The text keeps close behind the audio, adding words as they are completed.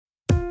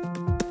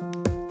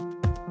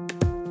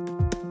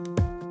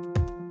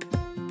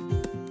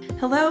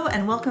Hello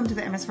and welcome to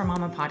the MS for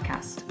Mama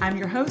podcast. I'm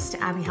your host,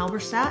 Abby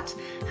Halberstadt,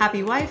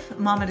 happy wife,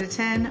 mama to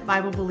 10,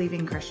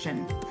 Bible-believing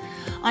Christian.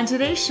 On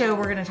today's show,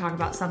 we're going to talk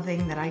about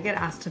something that I get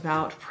asked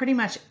about pretty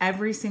much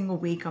every single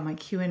week on my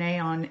Q&A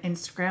on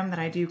Instagram that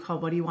I do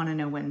called What Do You Want to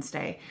Know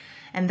Wednesday?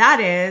 And that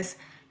is,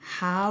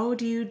 how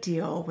do you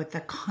deal with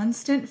the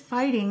constant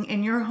fighting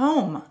in your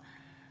home?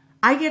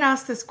 I get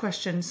asked this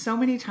question so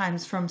many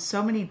times from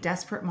so many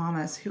desperate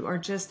mamas who are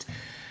just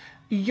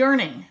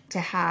yearning to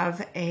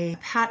have a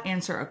pat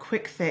answer, a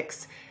quick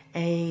fix,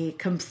 a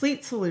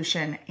complete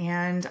solution.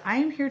 And I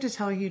am here to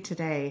tell you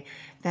today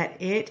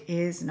that it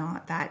is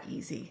not that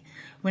easy.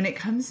 When it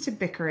comes to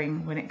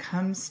bickering, when it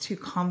comes to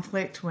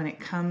conflict, when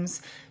it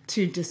comes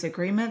to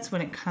disagreements,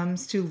 when it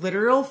comes to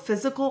literal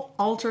physical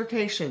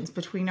altercations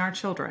between our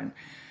children,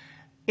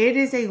 it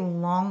is a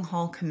long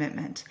haul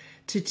commitment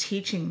to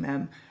teaching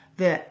them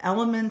the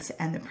elements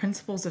and the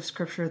principles of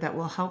Scripture that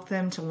will help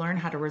them to learn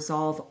how to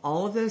resolve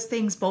all of those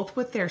things, both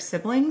with their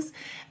siblings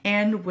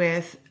and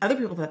with other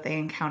people that they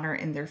encounter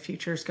in their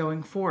futures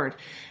going forward.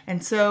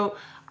 And so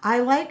I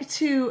like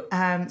to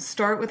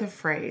start with a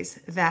phrase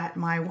that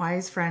my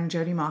wise friend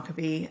Jody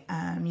Maccabee,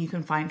 you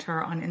can find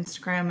her on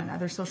Instagram and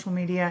other social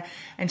media,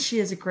 and she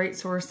is a great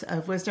source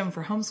of wisdom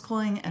for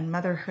homeschooling and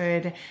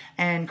motherhood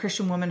and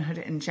Christian womanhood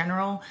in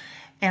general.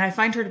 And I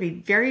find her to be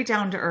very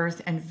down to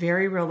earth and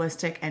very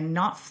realistic and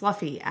not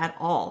fluffy at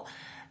all.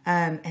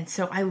 And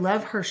so I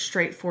love her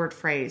straightforward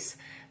phrase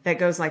that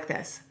goes like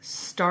this: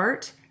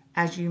 start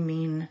as you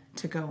mean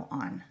to go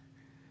on.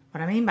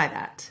 What I mean by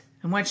that,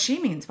 and what she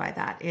means by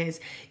that, is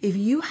if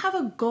you have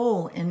a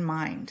goal in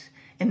mind,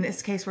 in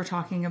this case, we're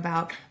talking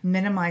about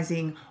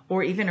minimizing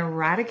or even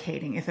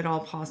eradicating, if at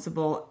all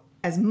possible,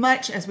 as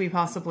much as we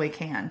possibly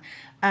can,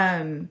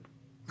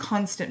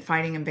 constant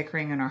fighting and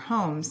bickering in our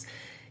homes.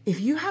 If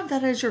you have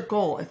that as your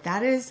goal, if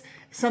that is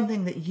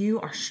something that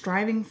you are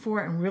striving for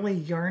and really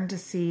yearn to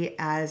see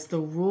as the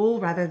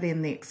rule rather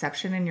than the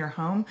exception in your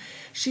home,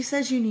 she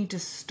says you need to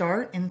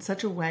start in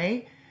such a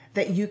way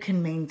that you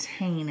can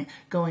maintain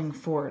going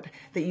forward,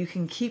 that you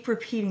can keep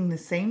repeating the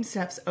same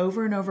steps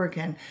over and over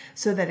again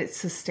so that it's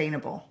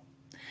sustainable.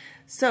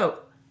 So,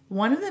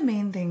 one of the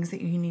main things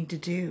that you need to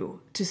do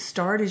to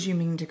start as you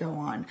mean to go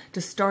on, to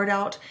start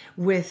out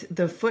with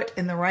the foot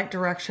in the right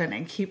direction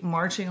and keep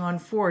marching on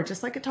forward,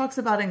 just like it talks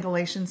about in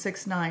Galatians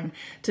 6:9,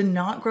 to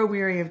not grow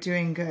weary of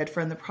doing good,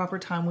 for in the proper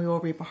time we will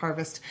reap a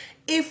harvest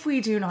if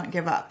we do not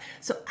give up.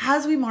 So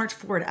as we march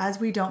forward, as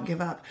we don't give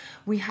up,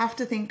 we have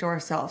to think to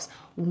ourselves,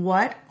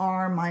 what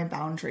are my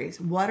boundaries?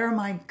 What are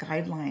my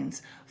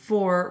guidelines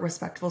for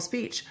respectful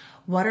speech?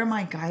 What are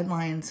my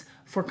guidelines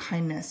for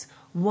kindness?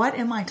 What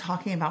am I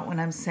talking about when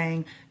I'm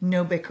saying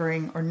no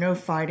bickering or no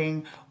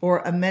fighting or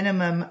a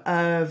minimum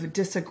of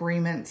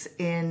disagreements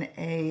in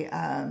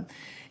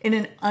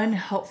an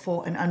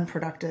unhelpful and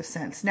unproductive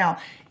sense? Now,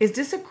 is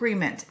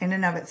disagreement in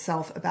and of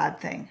itself a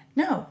bad thing?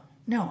 No.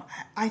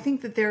 I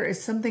think that there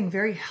is something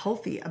very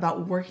healthy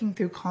about working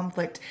through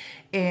conflict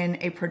in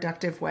a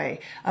productive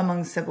way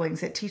among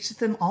siblings. It teaches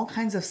them all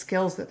kinds of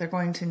skills that they're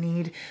going to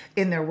need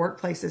in their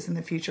workplaces in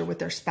the future, with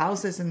their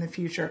spouses in the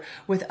future,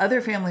 with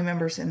other family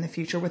members in the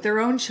future, with their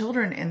own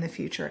children in the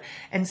future.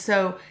 And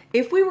so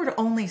if we were to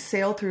only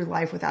sail through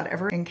life without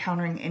ever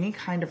encountering any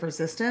kind of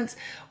resistance,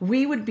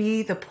 we would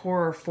be the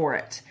poorer for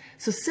it.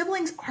 So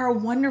siblings are a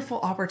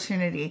wonderful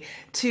opportunity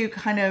to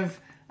kind of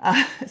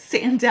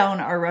sand down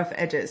our rough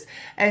edges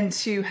and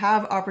to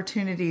have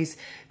opportunities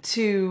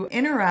to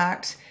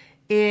interact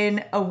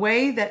in a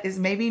way that is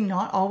maybe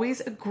not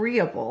always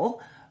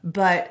agreeable,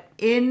 but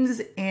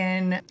ends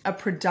in a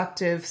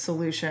productive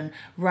solution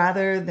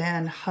rather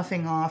than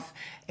huffing off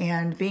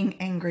and being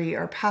angry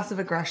or passive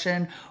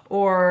aggression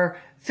or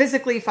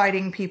physically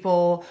fighting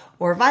people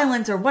or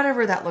violence or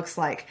whatever that looks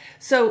like.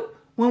 So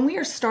when we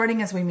are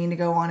starting as we mean to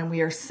go on and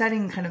we are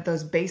setting kind of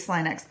those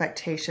baseline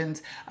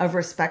expectations of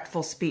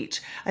respectful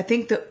speech, I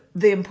think that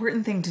the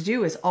important thing to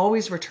do is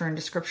always return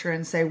to Scripture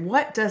and say,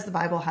 what does the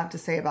Bible have to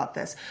say about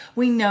this?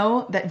 We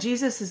know that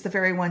Jesus is the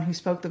very one who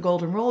spoke the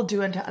golden rule: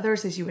 do unto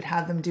others as you would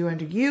have them do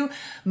unto you.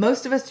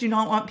 Most of us do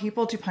not want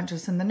people to punch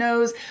us in the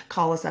nose,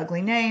 call us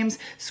ugly names,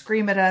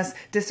 scream at us,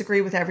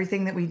 disagree with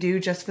everything that we do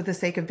just for the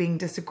sake of being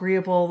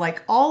disagreeable.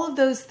 Like, all of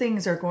those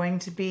things are going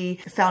to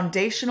be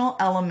foundational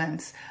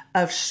elements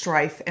of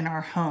strife in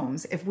our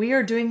homes. If we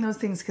are doing those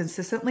things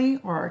consistently,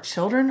 or our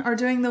children are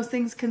doing those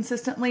things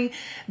consistently,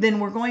 then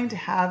we're going to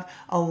have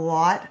a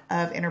lot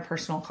of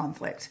interpersonal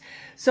conflict.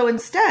 So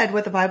instead,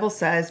 what the Bible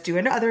says, do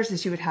unto others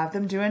as you would have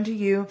them do unto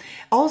you.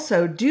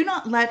 Also, do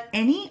not let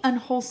any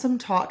unwholesome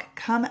talk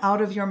come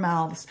out of your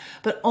mouths,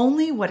 but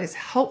only what is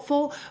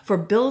helpful for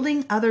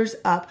building others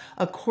up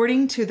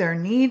according to their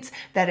needs,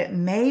 that it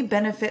may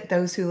benefit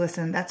those who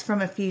listen. That's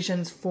from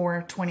Ephesians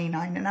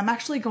 4:29. And I'm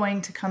actually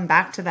going to come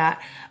back to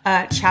that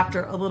chapter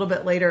chapter a little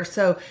bit later.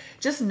 So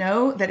just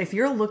know that if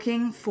you're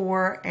looking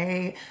for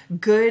a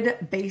good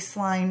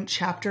baseline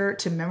chapter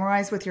to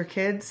memorize with your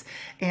kids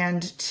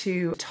and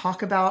to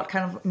talk about,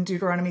 kind of in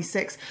Deuteronomy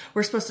 6,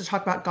 we're supposed to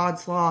talk about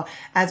God's law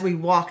as we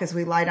walk, as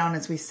we lie down,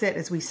 as we sit,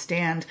 as we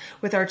stand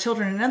with our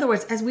children. In other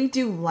words, as we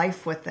do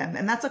life with them.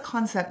 And that's a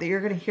concept that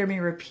you're going to hear me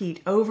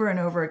repeat over and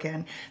over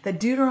again, that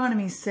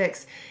Deuteronomy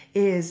 6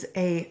 is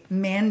a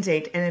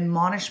mandate, an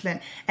admonishment,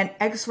 an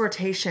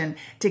exhortation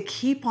to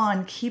keep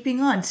on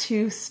keeping on,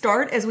 to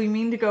start as we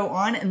mean to go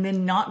on, and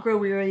then not grow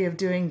weary of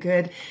doing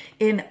good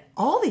in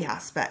all the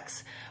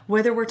aspects,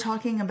 whether we're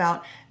talking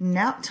about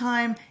nap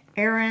time,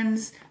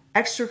 errands,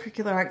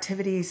 extracurricular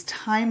activities,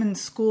 time in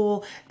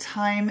school,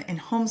 time in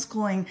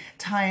homeschooling,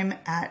 time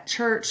at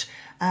church,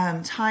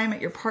 time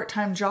at your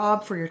part-time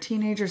job for your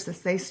teenagers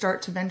as they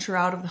start to venture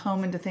out of the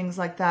home into things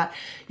like that.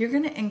 You're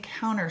going to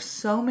encounter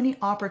so many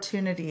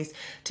opportunities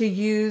to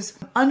use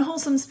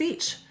unwholesome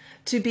speech,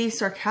 to be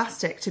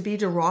sarcastic, to be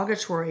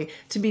derogatory,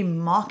 to be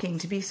mocking,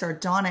 to be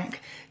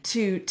sardonic,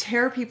 to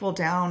tear people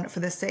down for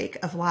the sake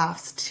of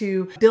laughs,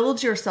 to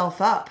build yourself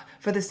up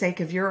for the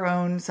sake of your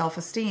own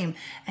self-esteem.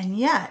 And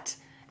yet,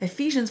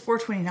 Ephesians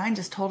 4:29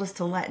 just told us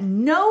to let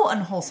no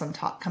unwholesome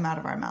talk come out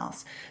of our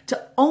mouths,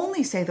 to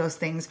only say those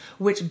things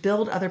which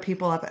build other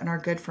people up and are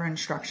good for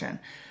instruction.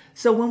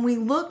 So when we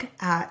look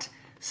at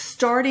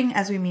starting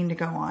as we mean to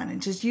go on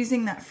and just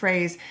using that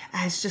phrase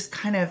as just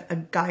kind of a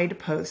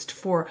guidepost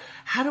for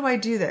how do I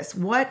do this?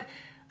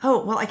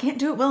 I can't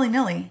do it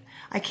willy-nilly.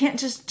 I can't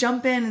just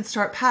jump in and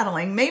start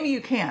paddling. Maybe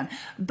you can,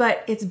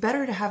 but it's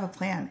better to have a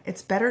plan.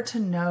 It's better to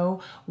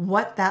know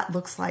what that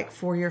looks like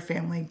for your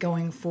family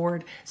going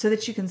forward so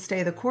that you can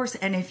stay the course.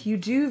 And if you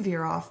do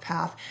veer off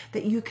path,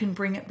 that you can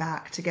bring it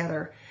back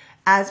together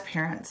as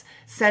parents,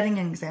 setting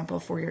an example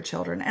for your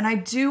children. And I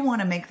do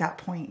want to make that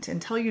point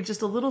and tell you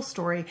just a little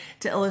story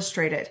to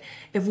illustrate it.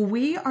 If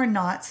we are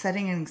not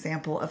setting an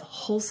example of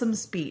wholesome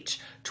speech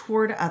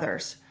toward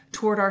others,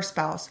 toward our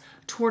spouse,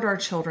 toward our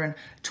children,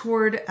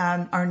 toward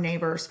our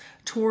neighbors,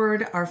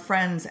 toward our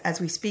friends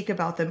as we speak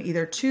about them,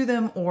 either to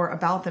them or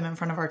about them in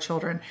front of our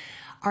children,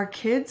 our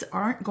kids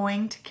aren't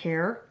going to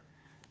care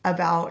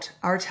about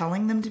our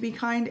telling them to be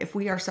kind if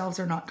we ourselves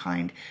are not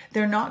kind.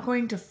 They're not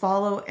going to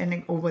follow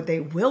or they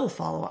will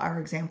follow our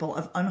example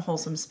of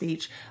unwholesome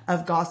speech,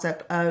 of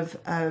gossip, of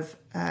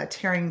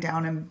tearing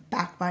down and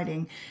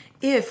backbiting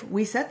if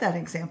we set that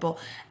example.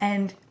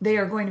 And they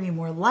are going to be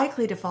more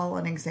likely to follow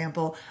an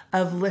example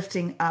of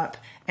lifting up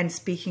and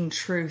speaking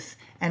truth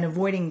and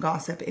avoiding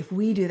gossip if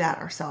we do that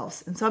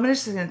ourselves. And so I'm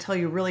just going to tell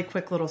you a really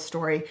quick little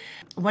story.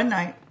 One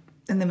night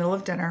in the middle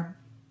of dinner,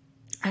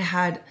 I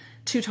had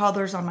 2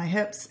 toddlers on my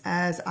hips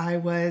as I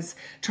was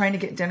trying to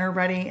get dinner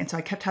ready. And so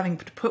I kept having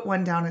to put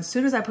one down. As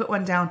soon as I put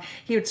one down,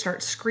 he would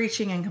start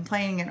screeching and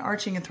complaining and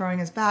arching and throwing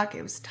his back.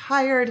 He was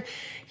tired.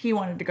 He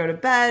wanted to go to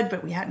bed,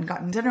 but we hadn't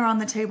gotten dinner on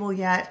the table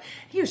yet.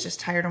 He was just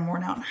tired and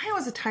worn out. And I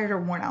was a tired or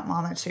worn out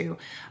mama too.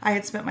 I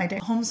had spent my day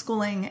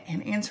homeschooling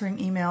and answering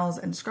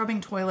emails and scrubbing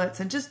toilets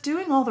and just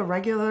doing all the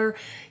regular,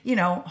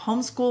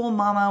 homeschool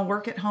mama,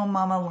 work at home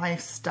mama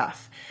life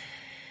stuff.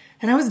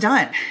 And I was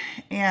done.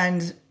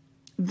 And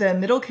the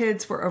middle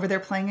kids were over there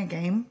playing a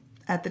game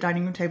at the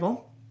dining room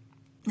table,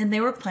 and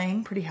they were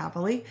playing pretty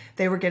happily.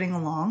 They were getting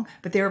along,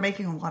 but they were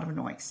making a lot of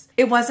noise.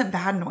 It wasn't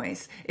bad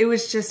noise. It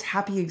was just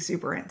happy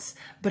exuberance,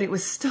 but it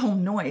was still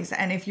noise.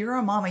 And if you're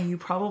a mama, you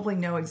probably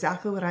know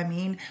exactly what I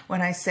mean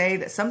when I say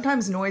that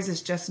sometimes noise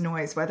is just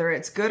noise. Whether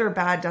it's good or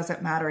bad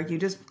doesn't matter. You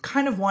just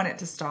kind of want it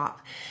to stop.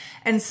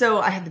 And so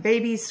I had the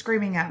babies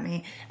screaming at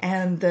me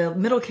and the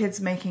middle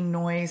kids making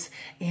noise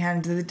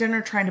and the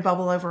dinner trying to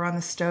bubble over on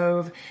the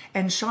stove.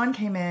 And Sean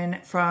came in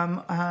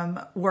from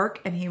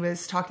work and he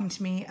was talking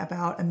to me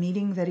about a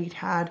meeting that he'd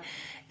had.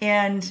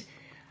 And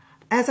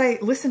as I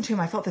listened to him,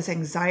 I felt this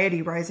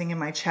anxiety rising in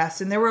my chest.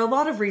 And there were a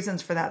lot of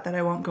reasons for that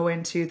I won't go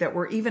into, that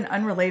were even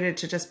unrelated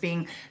to just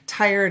being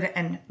tired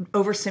and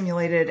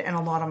overstimulated and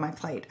a lot on my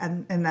plate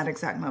in that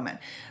exact moment.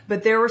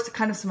 But there were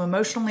kind of some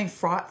emotionally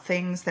fraught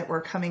things that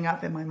were coming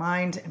up in my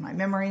mind and my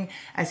memory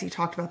as he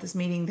talked about this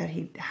meeting that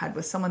he had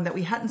with someone that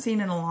we hadn't seen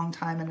in a long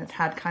time and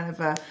had kind of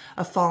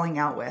a falling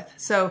out with.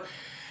 So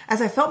as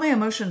I felt my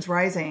emotions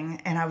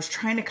rising and I was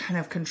trying to kind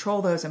of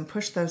control those and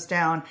push those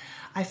down,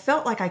 I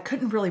felt like I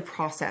couldn't really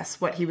process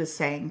what he was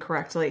saying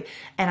correctly.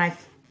 And I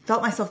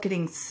felt myself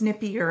getting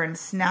snippier and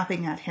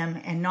snapping at him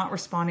and not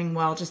responding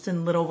well, just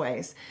in little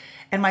ways.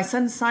 And my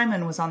son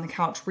Simon was on the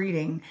couch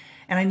reading,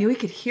 and I knew he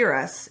could hear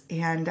us.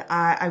 And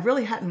I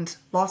really hadn't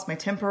lost my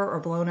temper or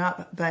blown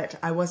up, but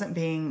I wasn't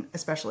being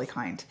especially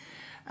kind.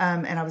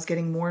 And I was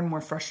getting more and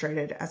more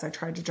frustrated as I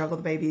tried to juggle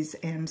the babies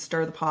and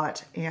stir the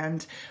pot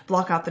and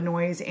block out the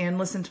noise and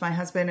listen to my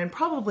husband. And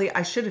probably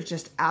I should have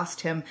just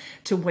asked him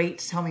to wait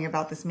to tell me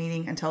about this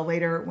meeting until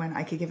later when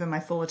I could give him my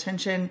full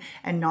attention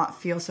and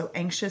not feel so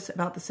anxious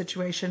about the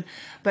situation.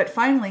 But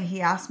finally,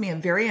 he asked me a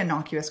very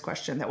innocuous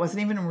question that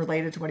wasn't even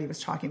related to what he was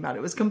talking about.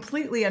 It was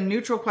completely a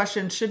neutral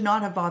question, should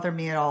not have bothered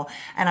me at all.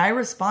 And I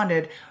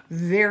responded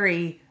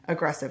very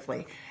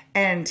aggressively.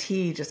 And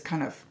he just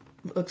kind of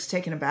looks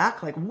taken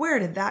aback, like, where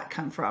did that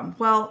come from?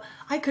 Well,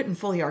 I couldn't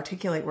fully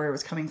articulate where it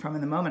was coming from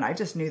in the moment. I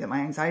just knew that my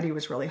anxiety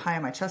was really high.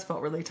 My chest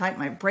felt really tight.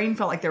 My brain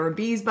felt like there were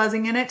bees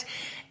buzzing in it.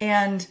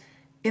 And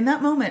in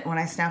that moment, when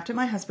I snapped at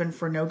my husband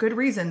for no good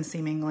reason,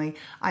 seemingly,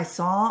 I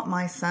saw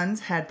my son's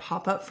head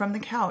pop up from the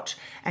couch,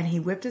 and he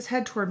whipped his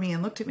head toward me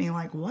and looked at me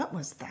like, what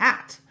was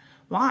that?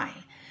 Why?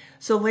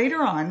 So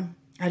later on,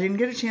 I didn't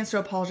get a chance to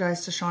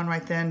apologize to Sean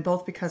right then,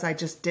 both because I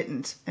just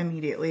didn't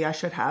immediately. I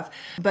should have.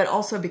 But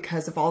also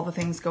because of all the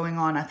things going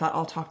on, I thought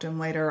I'll talk to him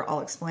later.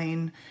 I'll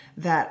explain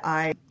that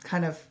I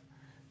kind of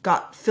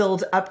got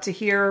filled up to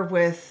here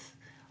with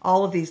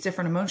all of these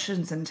different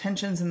emotions and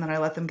tensions, and then I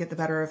let them get the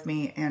better of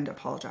me and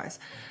apologize.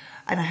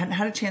 And I hadn't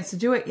had a chance to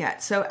do it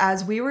yet. So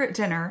as we were at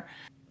dinner,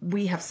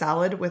 we have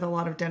salad with a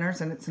lot of dinners,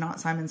 and it's not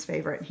Simon's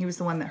favorite. He was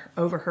the one that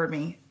overheard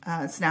me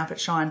snap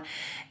at Sean.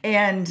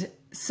 And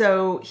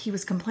so he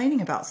was complaining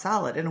about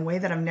salad in a way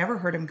that I've never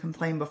heard him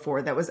complain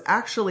before that was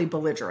actually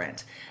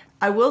belligerent.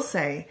 I will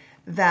say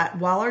that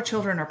while our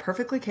children are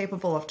perfectly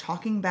capable of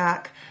talking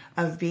back,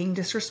 of being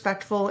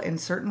disrespectful in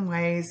certain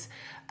ways,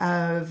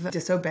 of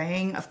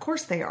disobeying, of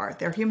course they are.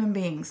 They're human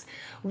beings.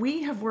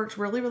 We have worked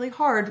really, really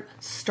hard,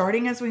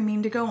 starting as we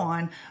mean to go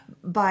on,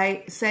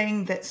 by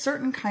saying that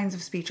certain kinds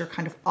of speech are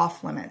kind of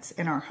off limits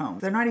in our home.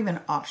 They're not even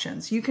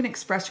options. You can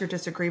express your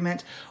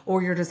disagreement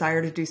or your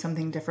desire to do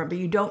something different, but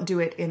you don't do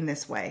it in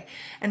this way.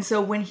 And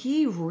so when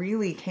he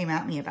really came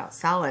at me about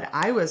salad,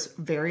 I was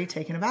very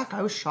taken aback.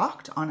 I was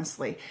shocked,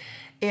 honestly.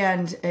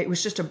 And it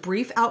was just a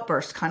brief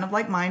outburst, kind of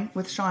like mine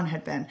with Sean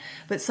had been.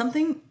 But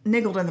something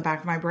niggled in the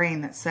back of my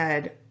brain that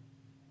said,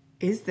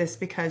 is this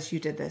because you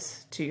did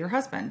this to your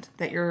husband,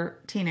 that your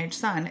teenage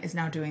son is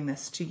now doing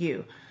this to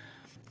you?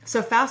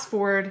 So fast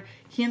forward,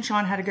 he and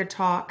Sean had a good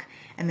talk,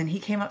 and then he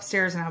came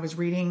upstairs and I was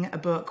reading a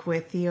book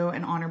with Theo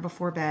and Honor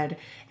before bed,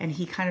 and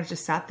he kind of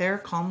just sat there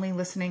calmly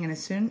listening, and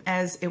as soon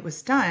as it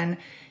was done,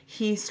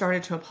 he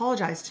started to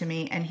apologize to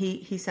me, and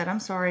he said,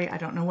 I'm sorry, I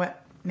don't know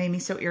what made me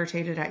so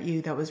irritated at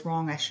you. That was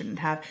wrong. I shouldn't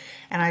have.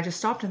 And I just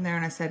stopped him there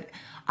and I said,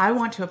 I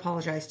want to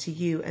apologize to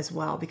you as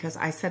well, because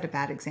I set a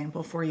bad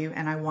example for you.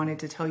 And I wanted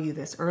to tell you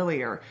this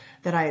earlier,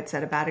 that I had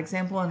set a bad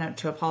example, and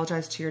to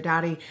apologize to your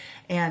daddy.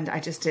 And I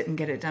just didn't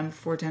get it done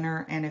before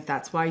dinner. And if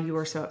that's why you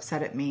were so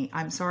upset at me,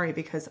 I'm sorry,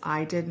 because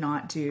I did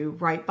not do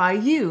right by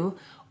you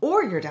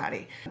or your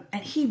daddy.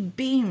 And he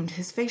beamed.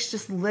 His face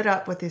just lit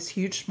up with this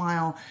huge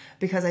smile,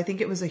 because I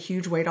think it was a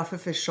huge weight off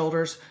of his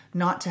shoulders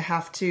not to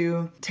have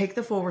to take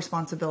the full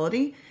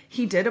responsibility.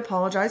 He did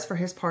apologize for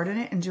his part in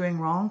it and doing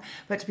wrong,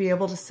 but to be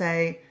able to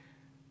say,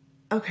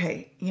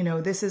 okay,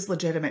 this is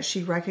legitimate.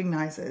 She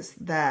recognizes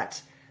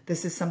that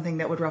this is something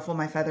that would ruffle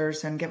my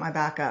feathers and get my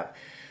back up.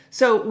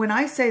 So when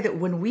I say that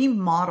when we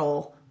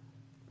model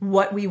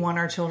what we want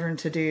our children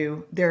to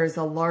do, there is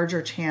a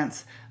larger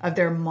chance of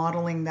their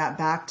modeling that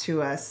back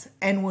to us.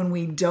 And when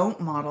we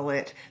don't model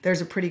it, there's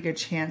a pretty good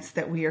chance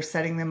that we are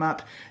setting them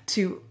up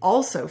to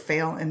also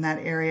fail in that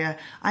area.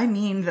 I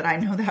mean that I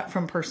know that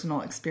from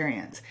personal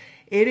experience.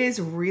 It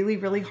is really,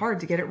 really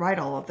hard to get it right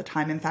all of the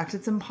time. In fact,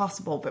 it's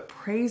impossible, but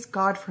praise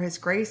God for His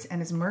grace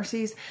and His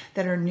mercies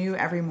that are new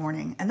every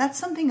morning. And that's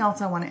something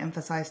else I want to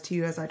emphasize to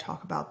you as I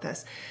talk about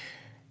this.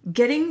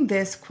 Getting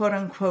this quote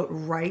unquote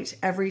right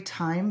every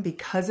time,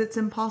 because it's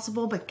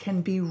impossible, but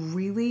can be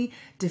really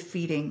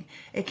defeating.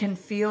 It can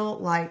feel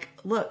like,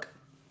 look,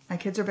 my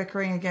kids are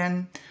bickering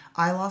again.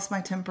 I lost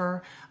my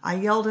temper. I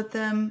yelled at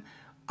them.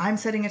 I'm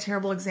setting a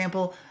terrible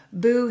example.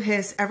 Boo,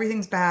 hiss,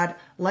 everything's bad.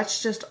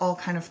 Let's just all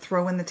kind of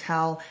throw in the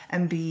towel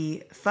and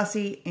be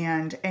fussy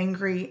and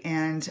angry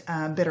and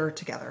bitter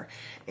together.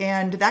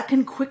 And that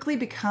can quickly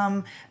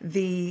become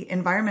the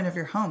environment of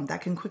your home. That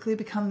can quickly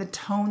become the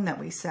tone that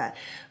we set.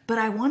 But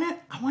I want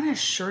to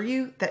assure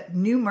you that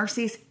new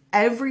mercies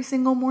every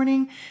single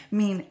morning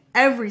mean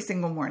every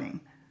single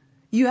morning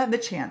you have the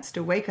chance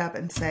to wake up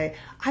and say,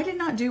 I did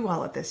not do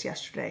well at this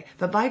yesterday,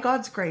 but by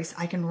God's grace,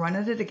 I can run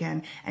at it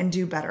again and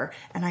do better,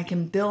 and I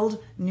can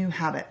build new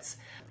habits.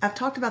 I've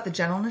talked about the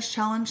gentleness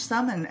challenge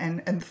some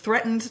and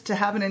threatened to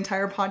have an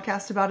entire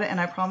podcast about it,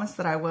 and I promise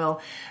that I will.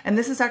 And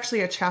this is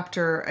actually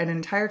an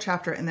entire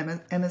chapter in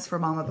the M is for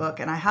Mama book,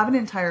 and I have an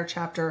entire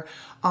chapter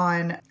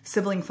on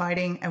sibling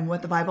fighting and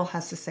what the Bible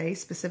has to say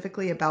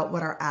specifically about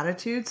what our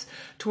attitudes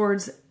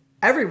towards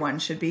everyone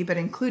should be, but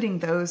including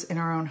those in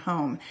our own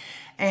home.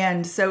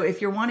 And so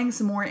if you're wanting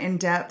some more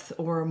in-depth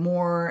or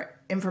more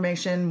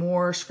information,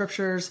 more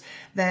scriptures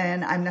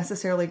than I'm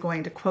necessarily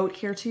going to quote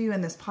here to you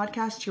in this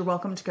podcast, you're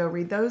welcome to go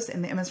read those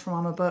in the M is for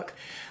Mama book.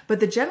 But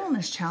the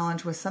gentleness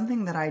challenge was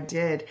something that I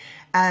did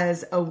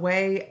as a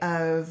way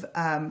of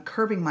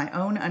curbing my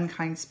own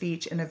unkind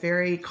speech in a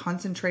very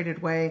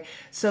concentrated way,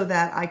 so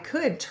that I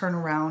could turn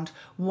around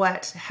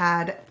what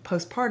had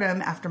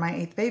postpartum after my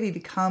 8th baby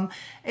become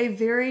a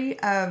very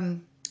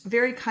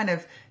kind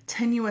of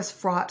tenuous,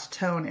 fraught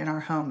tone in our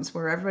homes,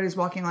 where everybody's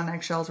walking on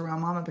eggshells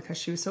around Mama because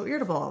she was so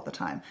irritable all the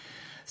time.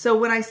 So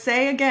when I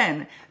say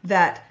again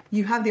that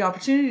you have the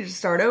opportunity to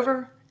start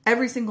over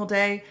every single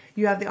day,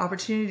 you have the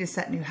opportunity to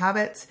set new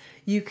habits,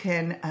 you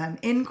can,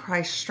 in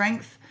Christ's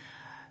strength,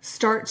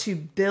 start to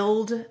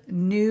build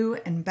new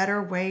and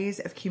better ways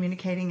of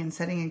communicating and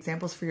setting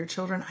examples for your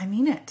children, I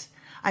mean it.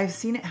 I've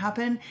seen it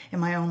happen in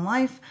my own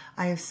life.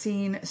 I have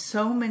seen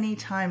so many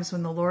times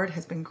when the Lord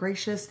has been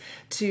gracious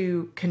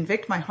to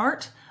convict my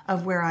heart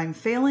of where I'm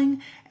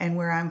failing and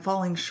where I'm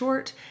falling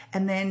short,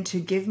 and then to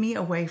give me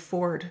a way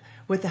forward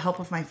with the help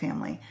of my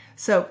family.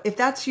 So if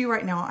that's you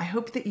right now, I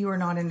hope that you are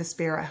not in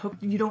despair. I hope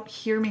you don't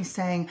hear me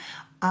saying,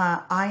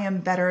 I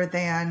am better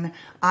than,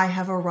 I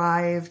have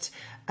arrived.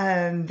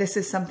 This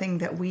is something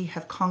that we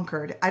have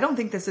conquered. I don't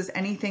think this is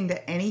anything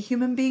that any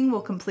human being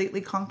will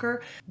completely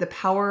conquer. The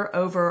power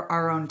over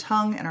our own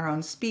tongue and our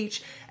own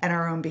speech and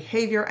our own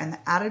behavior and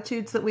the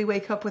attitudes that we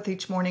wake up with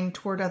each morning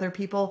toward other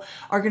people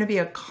are going to be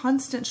a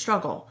constant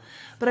struggle.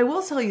 But I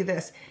will tell you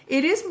this,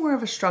 it is more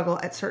of a struggle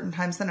at certain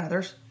times than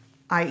others,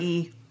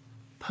 i.e.,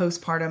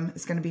 postpartum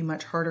is going to be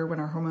much harder when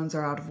our hormones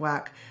are out of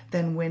whack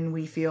than when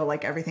we feel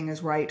like everything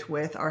is right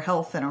with our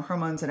health and our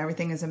hormones and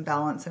everything is in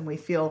balance and we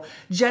feel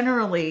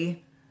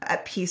generally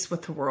at peace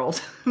with the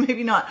world.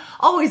 Maybe not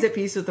always at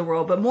peace with the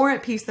world, but more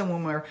at peace than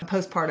when we're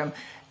postpartum.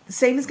 The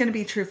same is going to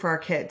be true for our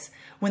kids.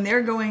 When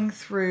they're going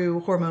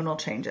through hormonal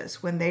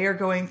changes, when they are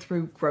going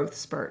through growth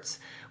spurts,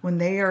 when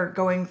they are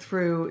going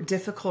through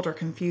difficult or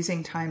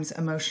confusing times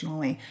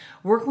emotionally,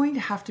 we're going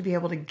to have to be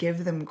able to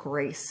give them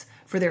grace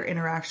for their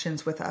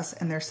interactions with us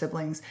and their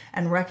siblings,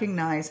 and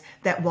recognize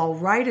that while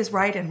right is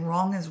right and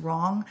wrong is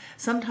wrong,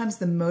 sometimes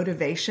the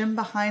motivation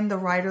behind the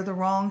right or the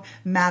wrong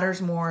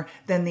matters more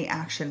than the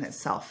action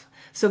itself.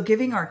 So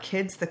giving our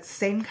kids the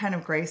same kind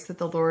of grace that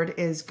the Lord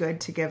is good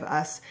to give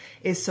us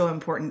is so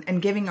important,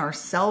 and giving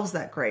ourselves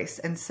that grace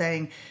and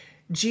saying,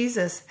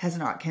 Jesus has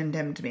not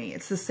condemned me.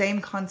 It's the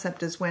same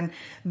concept as when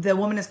the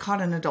woman is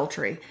caught in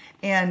adultery.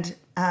 And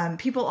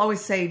people always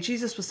say,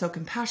 Jesus was so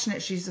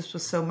compassionate. Jesus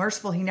was so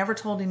merciful. He never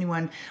told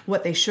anyone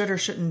what they should or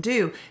shouldn't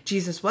do.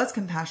 Jesus was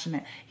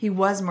compassionate. He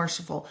was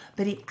merciful,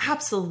 but he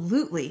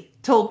absolutely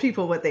told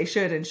people what they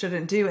should and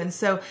shouldn't do. And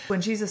so when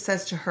Jesus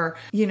says to her,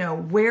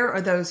 where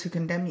are those who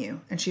condemn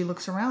you? And she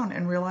looks around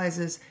and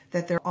realizes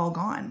that they're all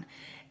gone.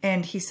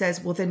 And he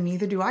says, well, then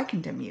neither do I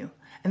condemn you.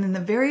 And then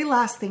the very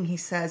last thing he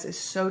says is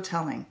so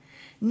telling.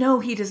 No,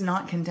 he does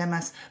not condemn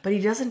us, but he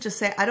doesn't just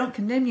say, I don't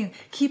condemn you.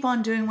 Keep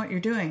on doing what you're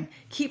doing.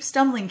 Keep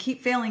stumbling,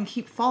 keep failing,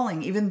 keep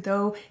falling, even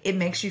though it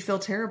makes you feel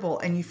terrible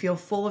and you feel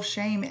full of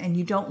shame and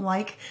you don't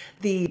like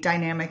the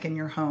dynamic in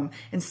your home.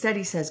 Instead,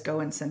 he says, go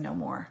and sin no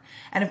more.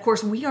 And of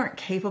course, we aren't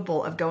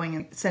capable of going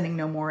and sinning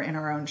no more in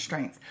our own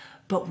strength,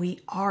 but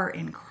we are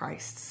in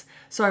Christ's.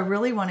 So I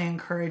really want to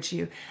encourage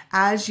you,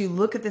 as you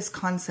look at this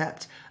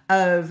concept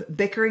of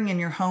bickering in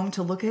your home,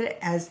 to look at it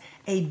as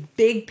a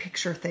big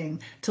picture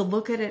thing, to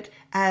look at it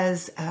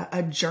as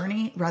a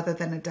journey rather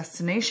than a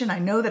destination. I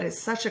know that it's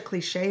such a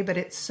cliche, but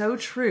it's so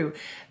true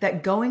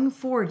that going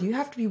forward, you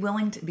have to be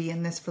willing to be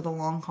in this for the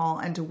long haul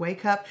and to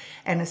wake up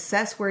and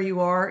assess where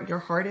you are, your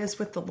heart is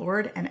with the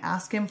Lord, and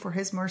ask him for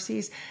his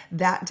mercies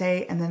that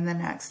day and then the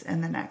next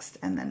and the next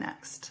and the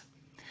next.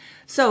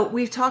 So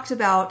we've talked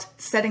about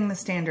setting the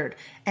standard,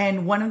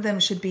 and one of them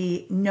should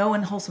be no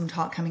unwholesome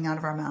talk coming out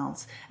of our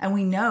mouths. And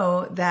we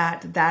know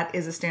that that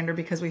is a standard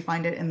because we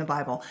find it in the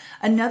Bible.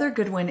 Another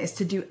good one is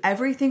to do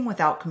everything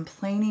without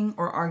complaining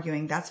or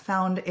arguing. That's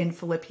found in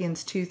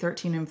Philippians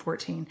 2:13 and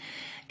 14.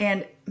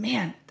 And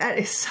man, that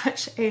is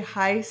such a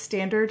high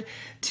standard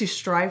to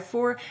strive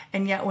for.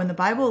 And yet when the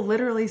Bible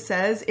literally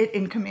says it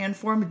in command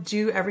form,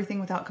 do everything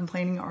without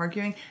complaining or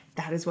arguing,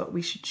 that is what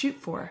we should shoot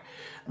for.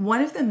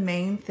 One of the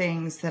main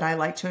things that I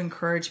like to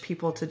encourage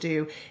people to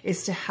do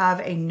is to have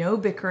a no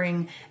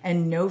bickering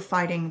and no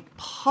fighting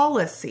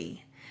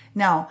policy.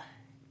 Now,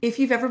 if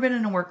you've ever been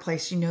in a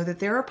workplace, you know that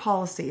there are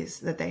policies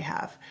that they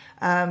have.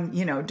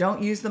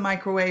 Don't use the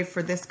microwave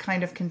for this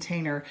kind of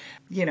container,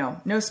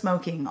 no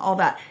smoking, all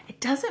that. It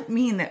doesn't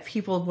mean that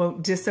people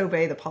won't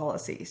disobey the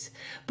policies.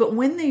 But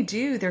when they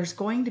do, there's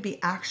going to be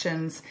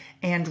actions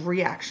and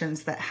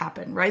reactions that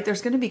happen, right?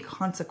 There's going to be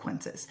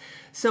consequences.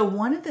 So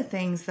one of the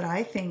things that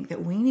I think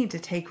that we need to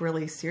take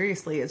really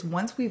seriously is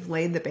once we've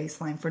laid the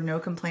baseline for no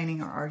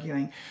complaining or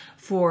arguing,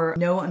 for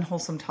no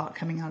unwholesome talk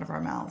coming out of our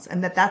mouths,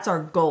 and that's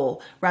our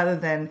goal rather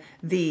than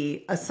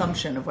the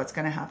assumption of what's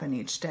going to happen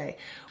each day.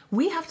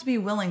 We have to be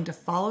willing to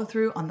follow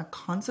through on the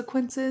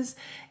consequences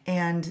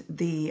and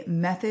the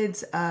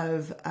methods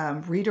of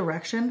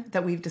redirection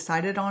that we've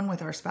decided on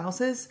with our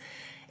spouses,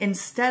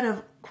 instead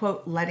of,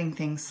 quote, letting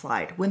things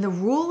slide. When the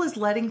rule is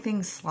letting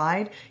things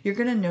slide, you're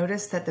going to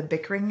notice that the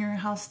bickering in your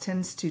house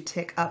tends to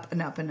tick up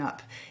and up and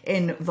up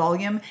in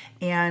volume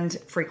and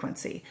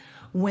frequency.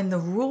 When the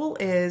rule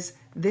is,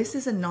 this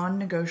is a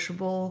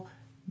non-negotiable,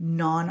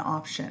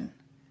 non-option.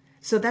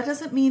 So that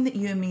doesn't mean that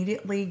you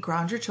immediately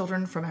ground your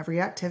children from every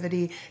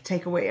activity,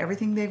 take away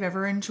everything they've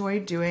ever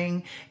enjoyed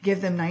doing, give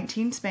them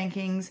 19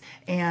 spankings,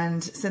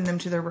 and send them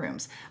to their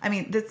rooms. I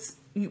mean,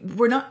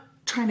 we're not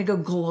trying to go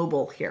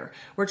global here.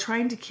 We're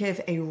trying to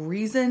give a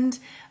reasoned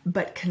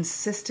but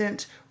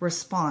consistent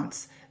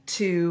response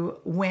to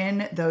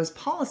win those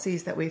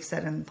policies that we've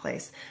set in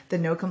place, the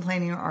no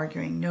complaining or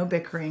arguing, no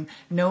bickering,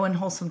 no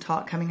unwholesome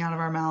talk coming out of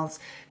our mouths,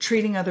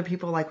 treating other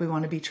people like we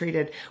want to be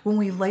treated. When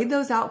we've laid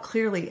those out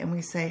clearly and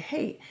we say,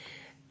 hey,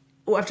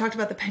 well, I've talked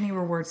about the penny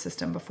reward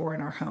system before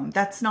in our home.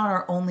 That's not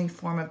our only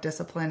form of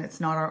discipline. It's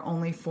not our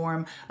only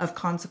form of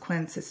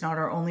consequence. It's not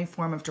our only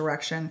form of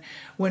direction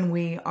when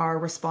we are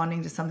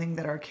responding to something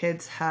that our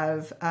kids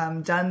have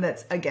done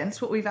that's against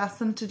what we've asked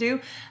them to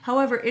do.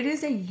 However, it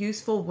is a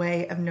useful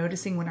way of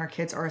noticing when our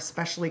kids are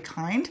especially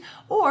kind,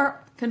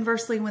 or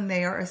conversely, when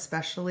they are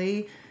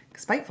especially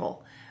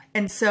spiteful.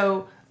 And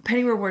so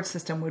penny reward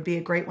system would be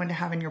a great one to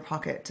have in your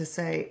pocket to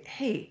say,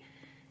 hey,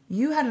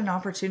 you had an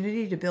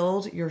opportunity to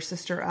build your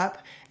sister up,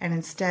 and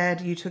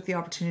instead you took the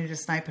opportunity to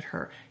snipe at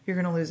her. You're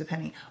going to lose a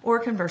penny. Or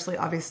conversely,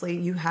 obviously,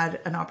 you had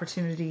an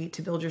opportunity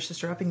to build your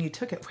sister up and you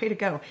took it. Way to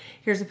go.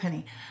 Here's a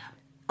penny.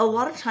 A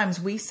lot of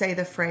times we say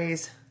the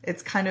phrase,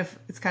 it's kind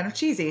of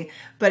cheesy,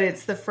 but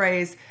it's the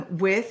phrase,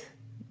 with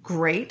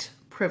great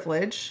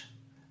privilege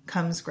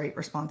comes great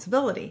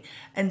responsibility.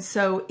 And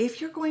so if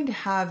you're going to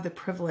have the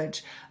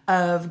privilege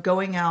of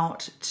going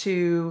out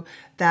to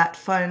that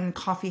fun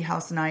coffee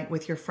house night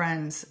with your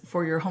friends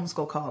for your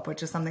homeschool co-op,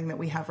 which is something that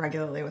we have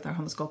regularly with our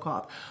homeschool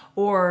co-op,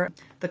 or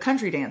the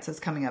country dance is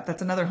coming up.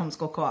 That's another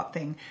homeschool co-op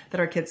thing that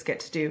our kids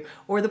get to do,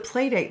 or the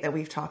play date that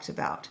we've talked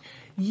about.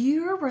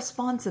 Your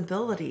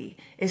responsibility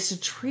is to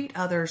treat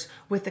others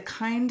with the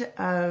kind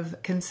of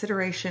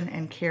consideration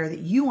and care that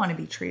you want to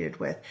be treated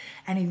with.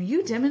 And if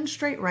you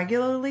demonstrate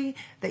regularly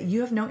that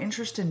you have no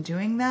interest in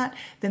doing that,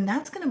 then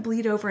that's going to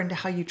bleed over into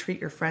how you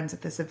treat your friends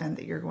at this event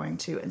that you're going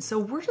to. And so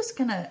we're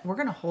going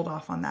to hold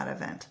off on that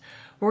event.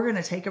 We're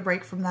going to take a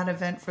break from that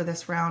event for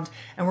this round,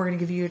 and we're going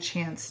to give you a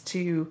chance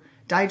to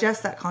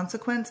digest that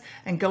consequence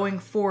and going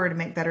forward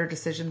make better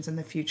decisions in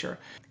the future.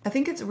 I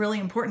think it's really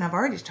important. I've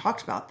already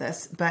talked about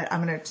this, but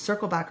I'm going to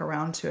circle back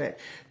around to it,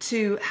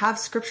 to have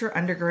scripture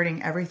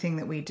undergirding everything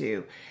that we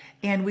do.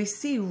 And we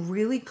see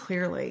really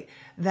clearly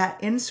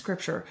that in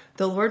scripture,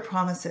 the Lord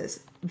promises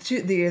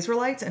to the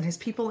Israelites and his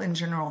people in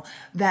general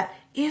that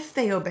if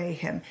they obey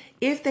him,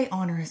 if they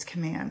honor his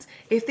commands,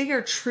 if they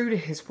are true to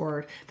his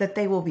word, that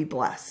they will be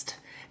blessed.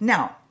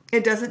 Now,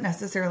 it doesn't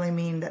necessarily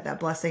mean that that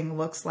blessing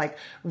looks like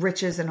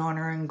riches and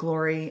honor and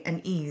glory and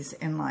ease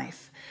in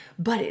life,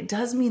 but it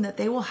does mean that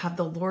they will have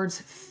the Lord's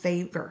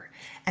favor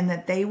and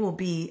that they will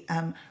be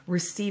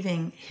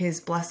receiving his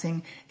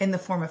blessing in the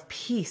form of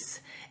peace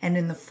and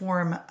in the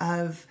form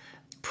of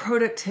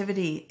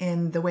productivity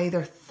in the way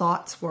their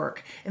thoughts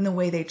work, in the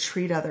way they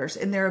treat others,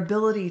 in their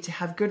ability to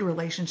have good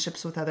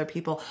relationships with other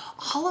people.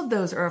 All of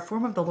those are a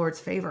form of the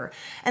Lord's favor.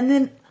 And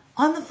then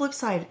on the flip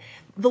side,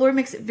 the Lord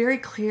makes it very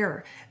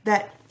clear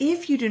that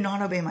if you do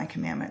not obey my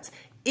commandments,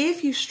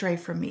 if you stray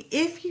from me,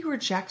 if you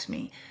reject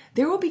me,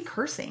 there will be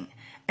cursing.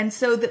 And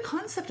so the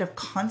concept of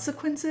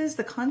consequences,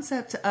 the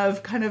concept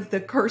of kind of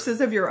the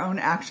curses of your own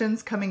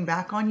actions coming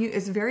back on you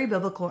is very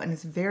biblical and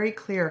is very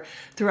clear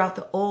throughout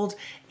the Old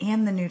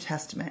and the New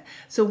Testament.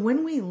 So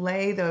when we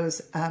lay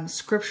those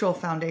scriptural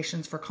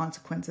foundations for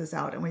consequences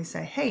out and we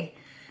say, hey,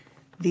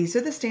 these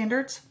are the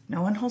standards: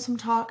 no unwholesome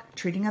talk,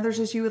 treating others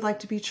as you would like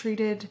to be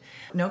treated,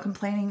 no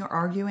complaining or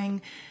arguing,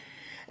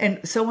 and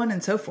so on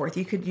and so forth.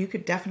 You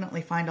could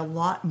definitely find a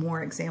lot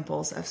more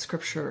examples of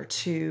scripture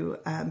to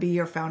be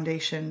your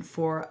foundation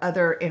for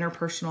other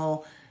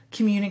interpersonal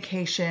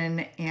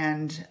communication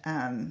and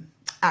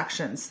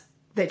actions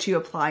that you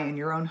apply in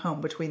your own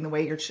home between the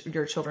way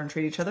your children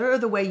treat each other, or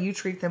the way you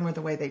treat them, or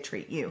the way they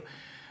treat you.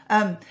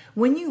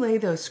 When you lay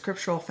those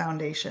scriptural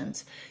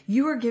foundations,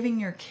 you are giving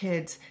your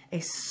kids a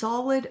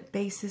solid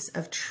basis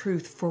of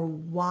truth for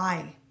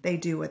why they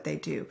do what they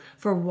do,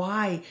 for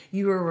why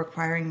you are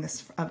requiring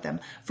this of them,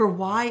 for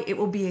why it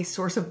will be a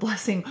source of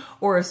blessing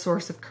or a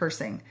source of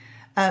cursing,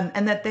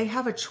 and that they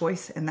have a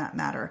choice in that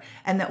matter,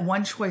 and that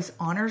one choice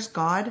honors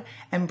God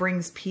and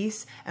brings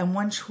peace, and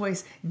one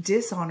choice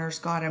dishonors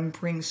God and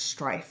brings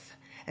strife.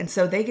 And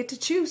so they get to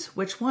choose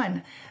which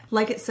one.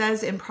 Like it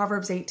says in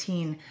Proverbs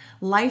 18,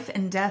 life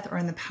and death are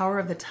in the power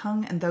of the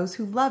tongue, and those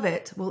who love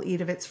it will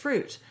eat of its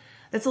fruit.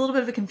 That's a little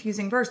bit of a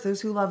confusing verse.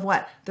 Those who love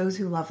what? Those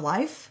who love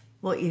life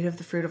will eat of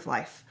the fruit of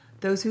life.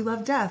 Those who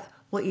love death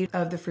will eat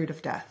of the fruit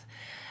of death.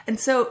 And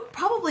so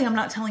probably I'm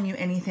not telling you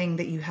anything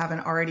that you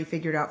haven't already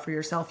figured out for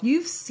yourself.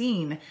 You've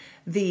seen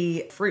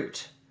the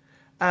fruit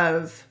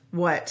of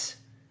what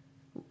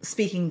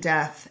speaking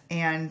death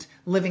and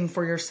living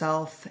for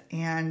yourself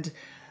and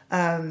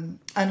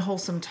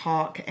unwholesome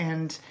talk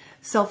and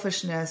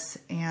selfishness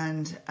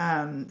and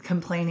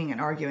complaining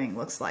and arguing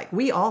looks like.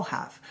 We all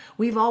have.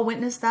 We've all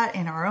witnessed that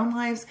in our own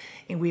lives,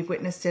 and we've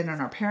witnessed it in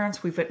our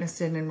parents, we've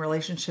witnessed it in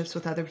relationships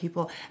with other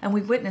people, and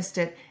we've witnessed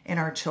it in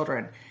our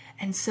children.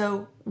 And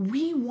so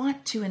we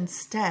want to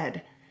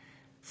instead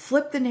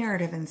flip the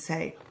narrative and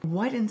say,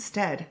 what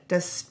instead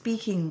does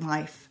speaking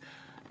life,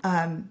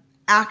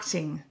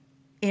 acting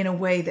in a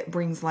way that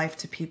brings life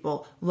to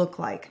people look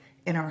like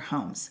in our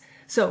homes?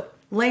 So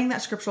laying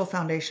that scriptural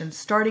foundation,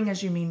 starting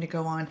as you mean to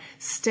go on,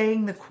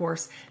 staying the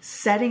course,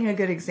 setting a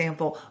good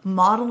example,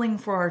 modeling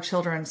for our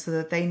children so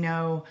that they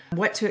know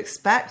what to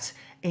expect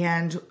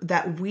and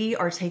that we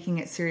are taking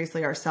it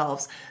seriously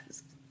ourselves.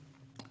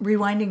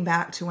 Rewinding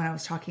back to when I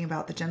was talking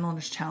about the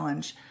gentleness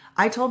challenge,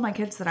 I told my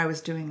kids that I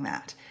was doing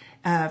that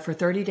for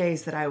 30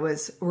 days, that I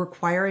was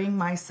requiring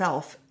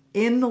myself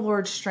in the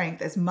Lord's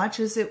strength as much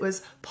as it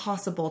was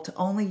possible to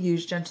only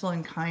use gentle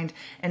and kind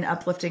and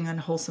uplifting and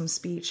wholesome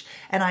speech.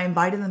 And I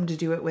invited them to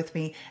do it with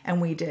me, and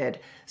we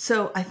did.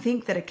 So I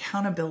think that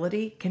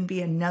accountability can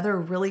be another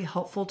really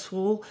helpful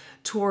tool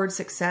toward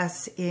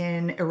success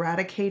in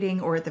eradicating,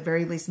 or at the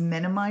very least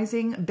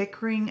minimizing,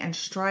 bickering and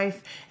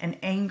strife and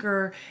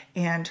anger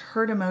and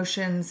hurt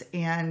emotions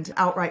and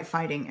outright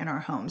fighting in our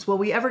homes. Will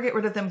we ever get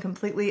rid of them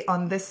completely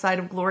on this side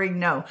of glory?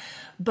 No.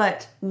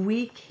 But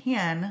we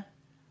can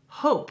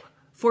hope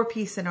for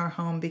peace in our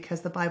home, because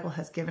the Bible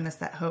has given us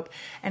that hope.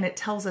 And it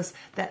tells us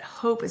that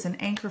hope is an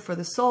anchor for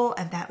the soul,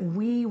 and that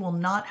we will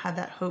not have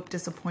that hope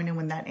disappointed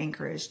when that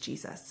anchor is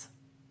Jesus.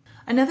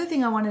 Another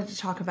thing I wanted to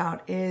talk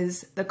about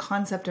is the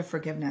concept of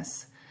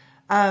forgiveness.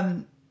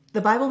 The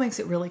Bible makes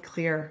it really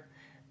clear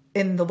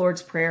in the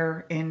Lord's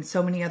Prayer, in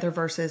so many other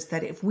verses,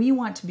 that if we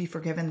want to be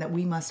forgiven, that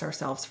we must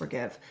ourselves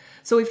forgive.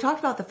 So we've talked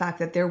about the fact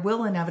that there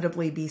will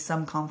inevitably be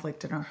some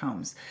conflict in our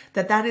homes,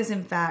 that is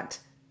in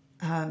fact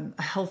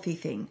a healthy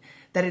thing,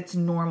 that it's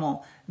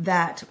normal,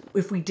 that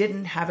if we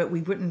didn't have it, we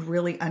wouldn't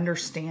really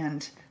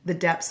understand the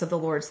depths of the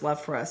Lord's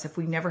love for us. If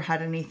we never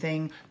had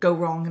anything go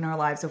wrong in our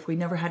lives, if we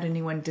never had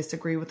anyone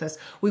disagree with us,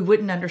 we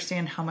wouldn't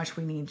understand how much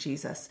we need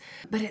Jesus.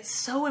 But it's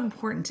so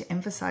important to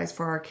emphasize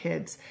for our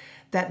kids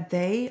that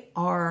they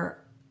are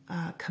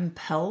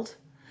compelled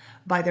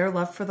by their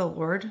love for the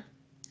Lord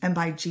and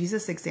by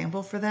Jesus'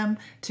 example for them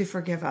to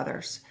forgive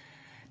others.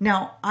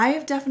 Now, I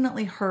have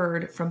definitely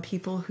heard from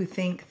people who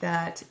think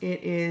that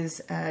it is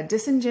a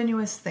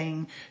disingenuous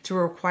thing to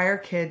require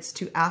kids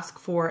to ask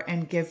for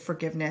and give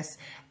forgiveness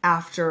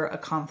after a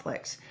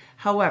conflict.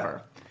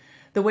 However,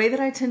 the way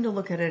that I tend to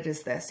look at it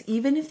is this: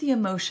 even if the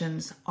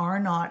emotions are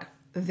not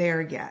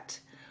there yet,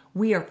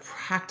 we are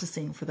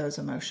practicing for those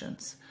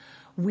emotions.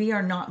 We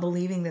are not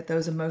believing that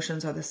those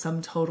emotions are the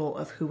sum total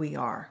of who we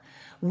are.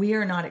 We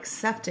are not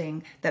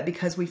accepting that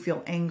because we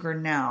feel anger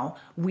now,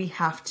 we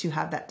have to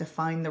have that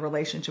define the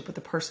relationship with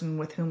the person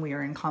with whom we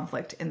are in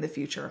conflict in the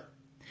future.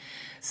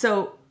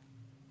 So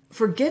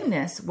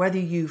forgiveness, whether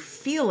you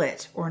feel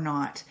it or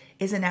not,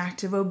 is an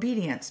act of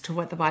obedience to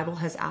what the Bible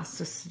has asked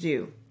us to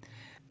do.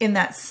 In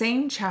that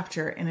same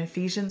chapter in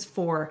Ephesians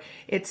 4,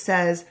 it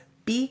says,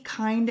 "Be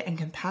kind and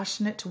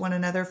compassionate to one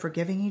another,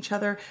 forgiving each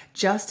other,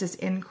 just as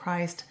in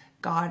Christ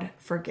God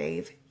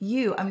forgave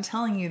you." I'm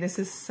telling you, this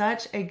is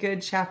such a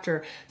good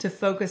chapter to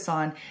focus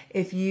on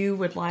if you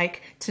would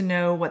like to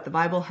know what the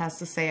Bible has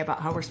to say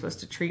about how we're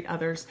supposed to treat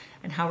others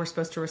and how we're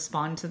supposed to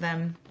respond to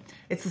them.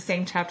 It's the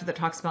same chapter that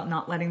talks about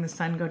not letting the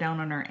sun go down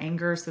on our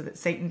anger so that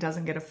Satan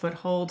doesn't get a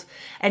foothold.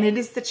 And it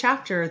is the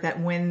chapter that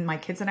when my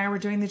kids and I were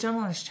doing the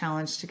gentleness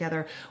challenge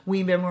together,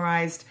 we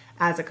memorized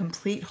as a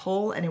complete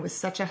whole. And it was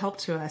such a help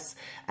to us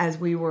as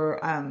we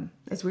were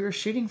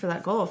shooting for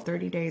that goal of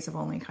 30 days of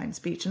only kind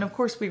speech. And of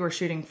course, we were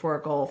shooting for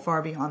a goal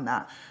far beyond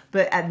that.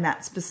 But at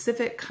that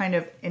specific kind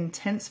of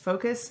intense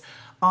focus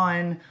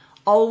on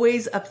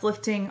always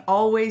uplifting,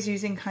 always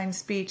using kind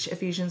speech,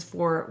 Ephesians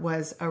 4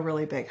 was a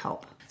really big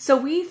help. So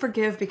we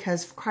forgive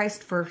because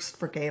Christ first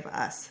forgave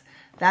us.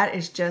 That's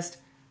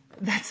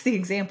the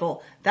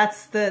example.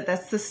 That's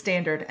the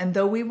standard. And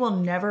though we will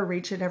never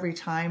reach it every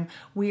time,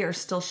 we are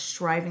still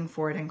striving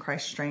for it in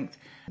Christ's strength.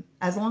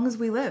 As long as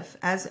we live,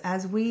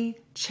 as we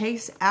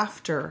chase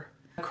after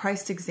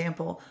Christ's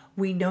example,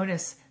 we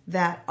notice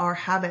that our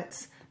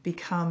habits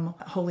become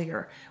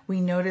holier. We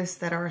notice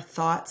that our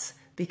thoughts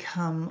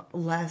become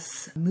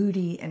less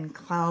moody and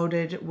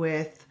clouded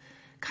with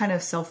kind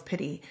of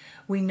self-pity.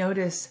 We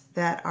notice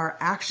that our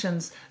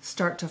actions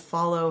start to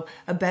follow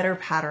a better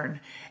pattern.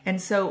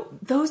 And so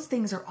those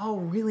things are all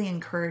really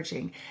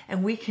encouraging.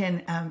 And we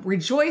can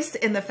rejoice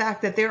in the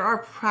fact that there are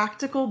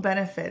practical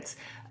benefits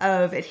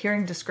of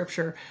adhering to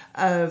scripture,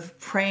 of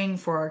praying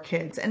for our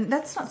kids. And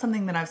that's not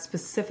something that I've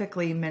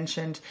specifically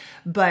mentioned,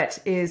 but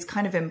is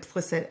kind of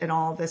implicit in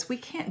all of this. We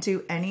can't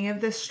do any of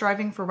this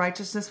striving for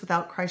righteousness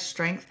without Christ's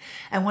strength.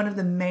 And one of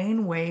the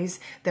main ways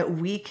that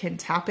we can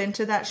tap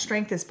into that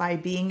strength is by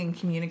being in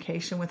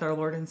communication with our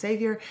Lord and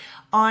Savior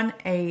on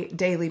a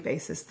daily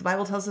basis. The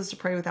Bible tells us to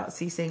pray without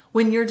ceasing.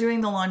 When you're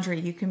doing the laundry,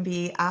 you can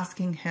be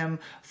asking Him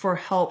for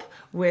help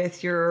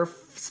with your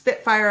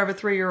spitfire of a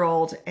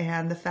 3-year-old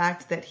and the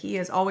fact that he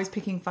is always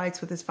picking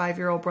fights with his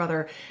 5-year-old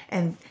brother,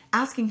 and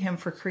asking Him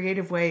for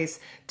creative ways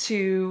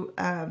to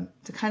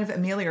kind of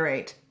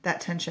ameliorate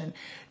that tension,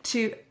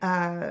 to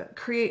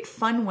create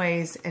fun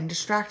ways and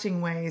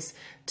distracting ways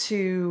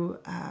to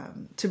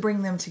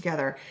bring them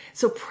together.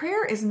 So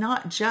prayer is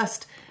not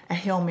just a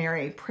Hail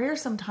Mary. Prayer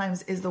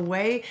sometimes is the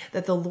way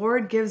that the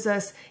Lord gives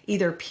us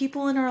either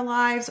people in our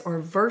lives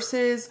or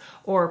verses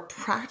or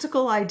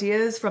practical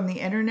ideas from the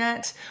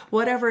internet,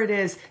 whatever it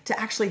is, to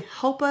actually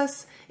help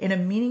us in a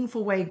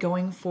meaningful way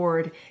going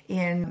forward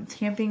in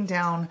tamping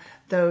down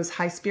those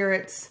high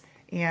spirits.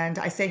 And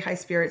I say high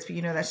spirits, but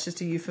that's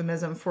just a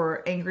euphemism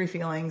for angry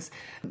feelings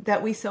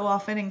that we so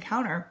often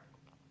encounter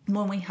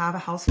when we have a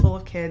house full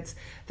of kids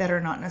that are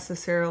not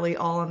necessarily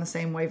all on the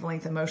same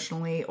wavelength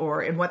emotionally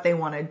or in what they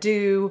want to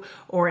do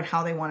or in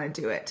how they want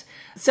to do it.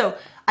 So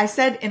I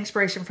said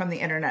inspiration from the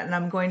internet, and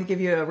I'm going to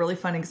give you a really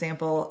fun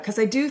example because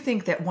I do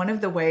think that one of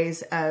the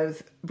ways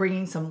of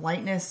bringing some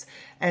lightness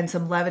and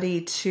some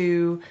levity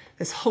to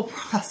this whole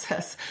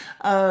process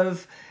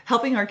of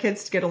helping our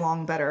kids to get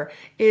along better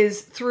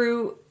is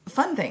through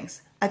fun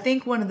things. I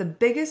think one of the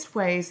biggest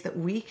ways that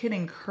we can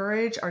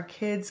encourage our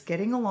kids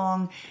getting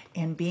along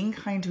and being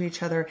kind to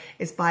each other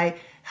is by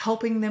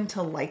helping them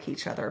to like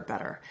each other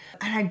better.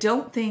 And I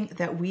don't think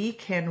that we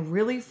can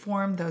really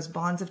form those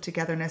bonds of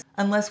togetherness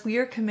unless we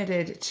are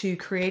committed to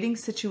creating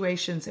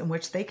situations in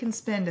which they can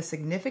spend a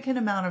significant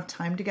amount of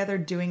time together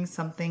doing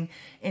something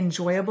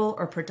enjoyable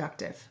or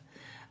productive.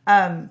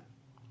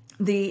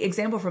 The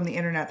example from the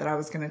internet that I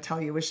was going to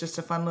tell you was just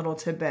a fun little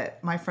tidbit.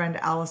 My friend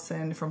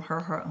Allison from her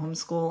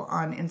homeschool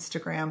on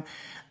Instagram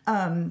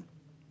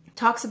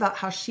talks about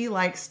how she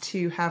likes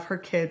to have her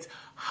kids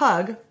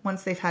hug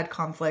once they've had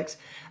conflict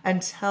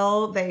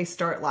until they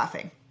start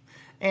laughing.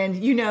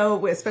 And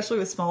especially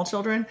with small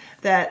children,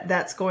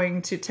 that's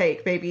going to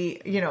take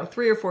maybe,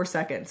 3 or 4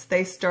 seconds.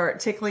 They start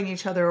tickling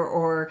each other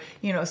or,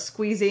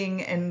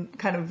 squeezing and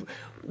kind of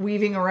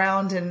weaving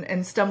around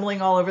and stumbling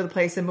all over the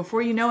place. And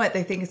before you know it,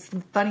 they think it's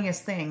the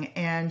funniest thing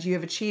and you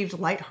have achieved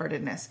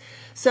lightheartedness.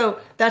 So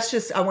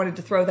I wanted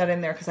to throw that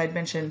in there because I'd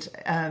mentioned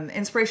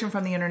inspiration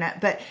from the internet.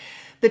 But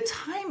the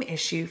time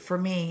issue for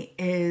me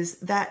is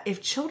that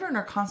if children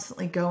are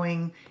constantly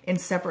going in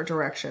separate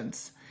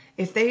directions,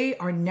 if they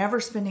are never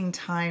spending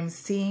time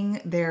seeing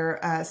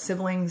their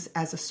siblings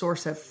as a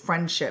source of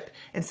friendship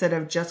instead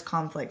of just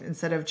conflict,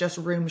 instead of just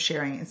room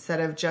sharing, instead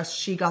of just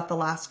she got the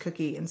last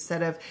cookie,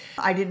 instead of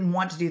I didn't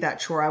want to do that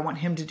chore, I want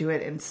him to do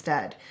it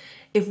instead.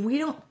 If we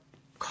don't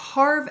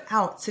carve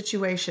out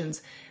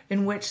situations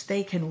in which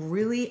they can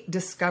really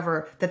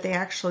discover that they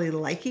actually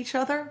like each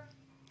other,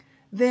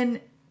 then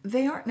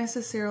they aren't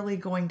necessarily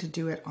going to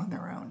do it on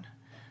their own.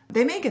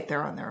 They may get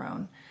there on their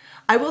own.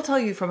 I will tell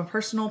you from a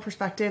personal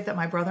perspective that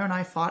my brother and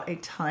I fought a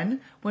ton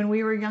when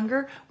we were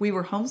younger. We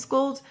were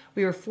homeschooled.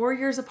 We were 4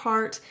 years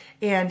apart,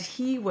 and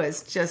he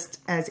was just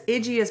as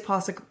idgy as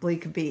possibly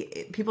could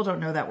be. People don't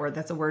know that word.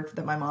 That's a word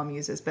that my mom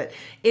uses, but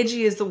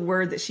idgy is the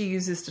word that she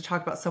uses to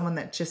talk about someone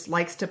that just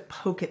likes to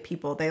poke at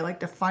people. They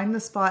like to find the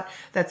spot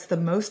that's the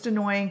most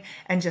annoying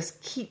and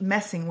just keep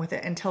messing with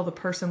it until the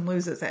person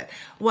loses it.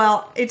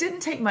 Well, it didn't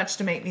take much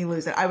to make me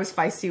lose it. I was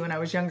feisty when I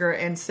was younger,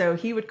 and so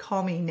he would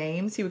call me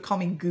names. He would call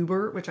me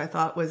goober, which I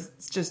thought was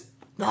just,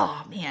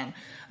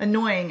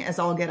 annoying as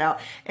all get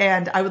out.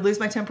 And I would lose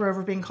my temper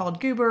over being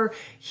called goober.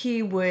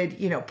 He would,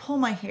 pull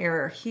my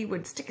hair. He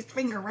would stick his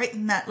finger right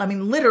in that. I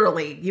mean,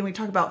 literally, we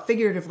talk about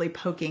figuratively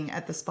poking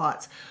at the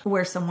spots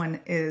where someone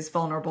is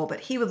vulnerable,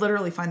 but he would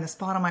literally find the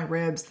spot on my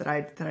ribs that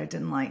I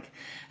didn't like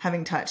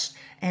having touched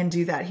and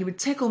do that. He would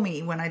tickle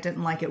me when I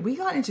didn't like it. We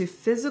got into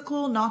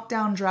physical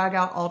knockdown, drag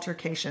out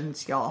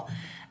altercations, y'all.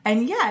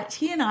 And yet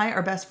he and I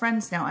are best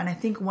friends now. And I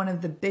think one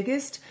of the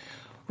biggest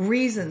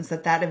reasons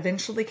that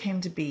eventually came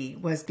to be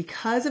was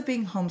because of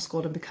being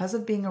homeschooled and because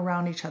of being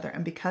around each other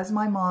and because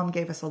my mom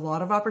gave us a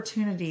lot of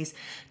opportunities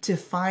to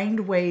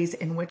find ways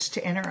in which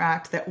to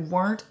interact that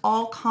weren't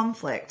all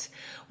conflict.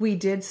 We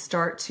did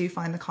start to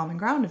find the common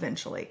ground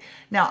eventually.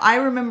 Now, I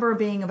remember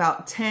being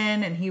about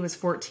 10 and he was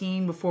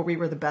 14 before we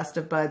were the best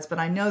of buds, but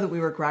I know that we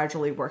were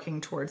gradually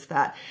working towards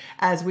that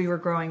as we were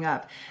growing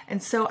up.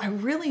 And so I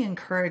really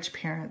encourage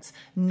parents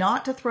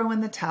not to throw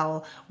in the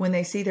towel when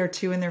they see their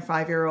 2 and their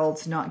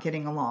 5-year-olds not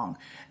getting along,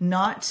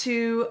 not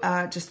to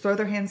just throw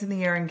their hands in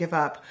the air and give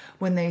up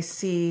when they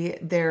see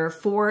their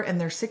 4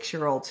 and their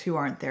 6-year-olds who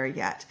aren't there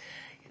yet.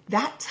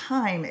 That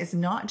time is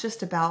not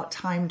just about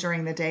time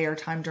during the day or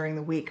time during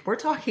the week. We're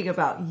talking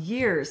about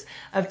years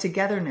of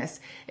togetherness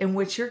in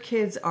which your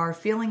kids are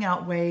feeling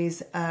out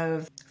ways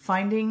of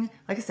finding,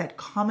 like I said,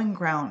 common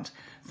ground,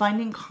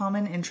 finding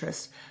common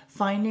interests,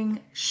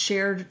 finding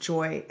shared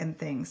joy in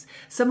things.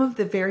 Some of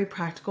the very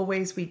practical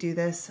ways we do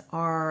this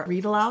are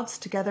read alouds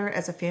together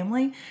as a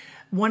family.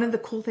 One of the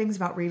cool things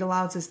about read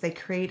alouds is they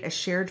create a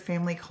shared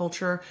family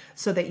culture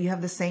so that you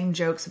have the same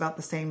jokes about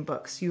the same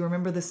books. You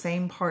remember the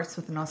same parts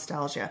with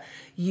nostalgia.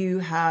 You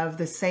have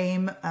the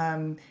same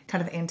kind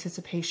of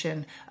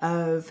anticipation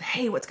of,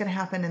 hey, what's going to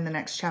happen in the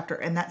next chapter?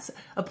 And that's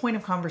a point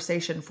of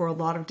conversation for a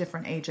lot of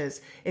different ages.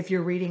 If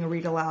you're reading a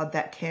read aloud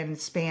that can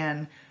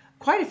span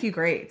quite a few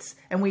grades.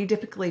 And we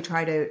typically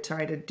try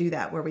to do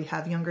that where we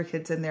have younger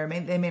kids in there.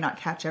 They may not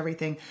catch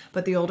everything,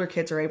 but the older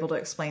kids are able to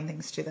explain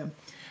things to them.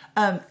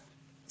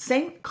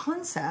 Same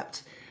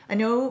concept. I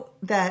know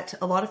that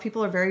a lot of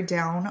people are very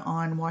down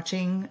on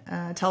watching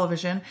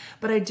television,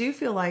 but I do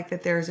feel like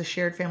that there's a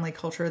shared family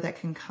culture that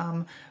can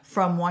come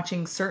from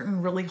watching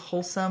certain really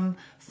wholesome,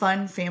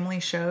 fun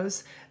family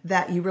shows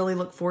that you really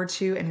look forward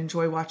to and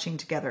enjoy watching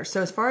together.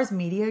 So as far as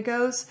media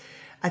goes,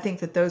 I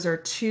think that those are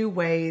two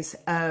ways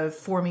of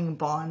forming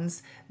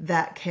bonds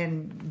that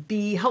can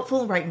be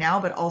helpful right now,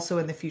 but also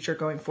in the future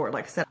going forward.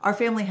 Like I said, our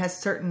family has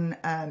certain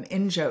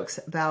in-jokes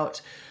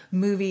about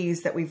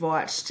movies that we've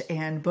watched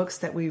and books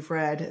that we've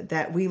read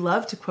that we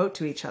love to quote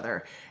to each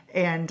other.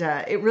 And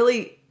it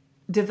really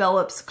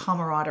develops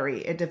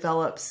camaraderie. It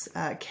develops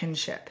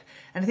kinship.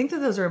 And I think that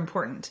those are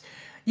important.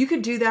 You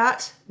could do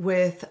that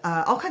with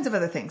all kinds of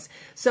other things.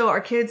 So our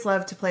kids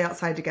love to play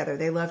outside together.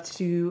 They love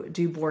to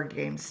do board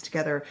games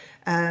together.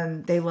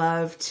 They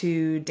love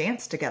to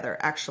dance together,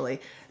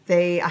 actually.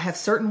 I have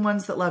certain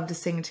ones that love to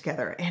sing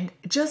together. And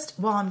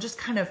while I'm just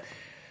kind of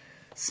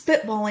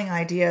spitballing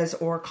ideas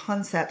or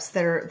concepts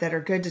that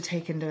are good to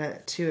take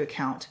into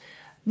account,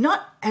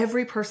 not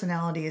every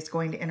personality is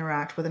going to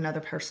interact with another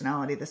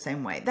personality the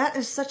same way. That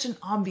is such an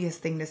obvious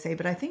thing to say,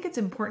 but I think it's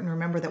important to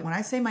remember that when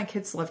I say my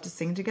kids love to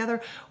sing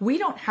together, we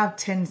don't have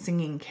 10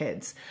 singing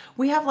kids.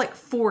 We have like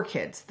 4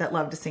 kids that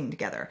love to sing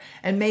together,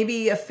 and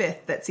maybe a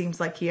 5th that seems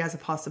like he has a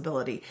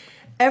possibility.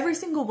 Every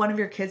single one of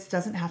your kids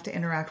doesn't have to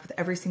interact with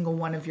every single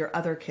one of your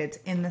other kids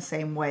in the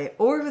same way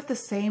or with the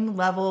same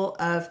level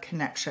of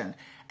connection,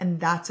 and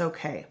that's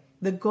okay.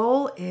 The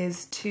goal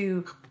is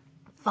to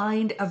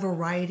find a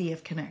variety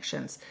of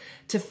connections,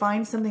 to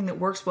find something that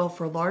works well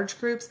for large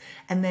groups,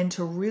 and then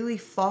to really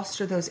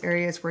foster those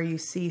areas where you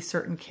see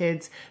certain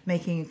kids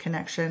making a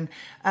connection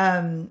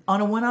on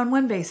a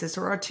one-on-one basis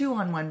or a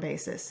two-on-one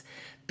basis.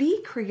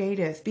 Be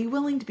creative. Be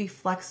willing to be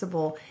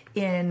flexible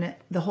in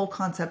the whole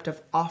concept of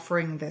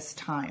offering this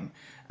time.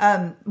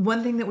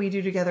 One thing that we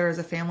do together as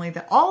a family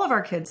that all of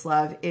our kids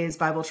love is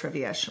Bible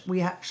trivia.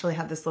 We actually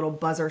have this little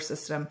buzzer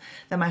system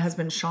that my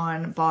husband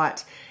Sean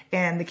bought,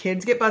 and the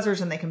kids get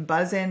buzzers and they can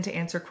buzz in to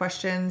answer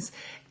questions.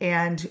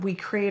 And we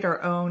create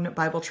our own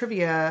Bible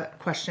trivia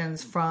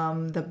questions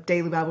from the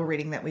daily Bible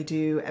reading that we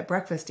do at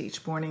breakfast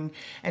each morning.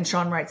 And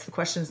Sean writes the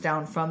questions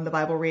down from the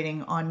Bible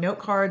reading on note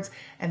cards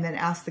and then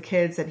asks the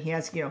kids. And he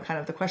has, kind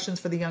of the questions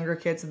for the younger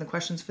kids and the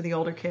questions for the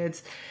older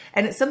kids.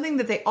 And it's something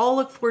that they all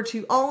look forward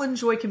to, all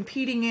enjoy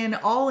competing in,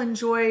 all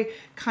enjoy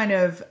kind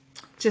of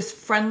just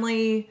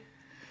friendly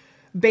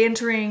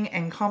bantering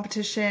and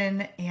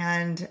competition.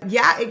 And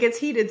yeah, it gets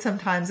heated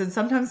sometimes. And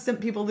sometimes some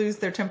people lose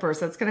their tempers.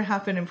 That's going to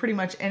happen in pretty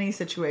much any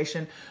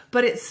situation.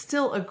 But it's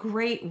still a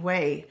great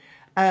way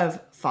of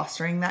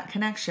fostering that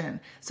connection.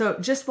 So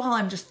just while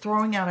I'm just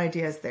throwing out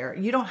ideas there,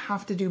 you don't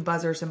have to do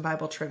buzzers and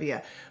Bible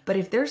trivia. But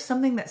if there's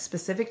something that's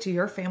specific to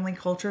your family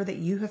culture that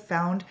you have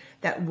found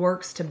that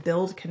works to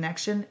build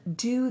connection,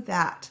 do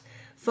that.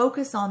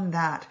 Focus on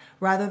that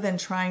rather than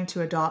trying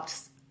to adopt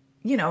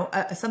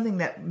something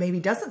that maybe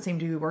doesn't seem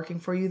to be working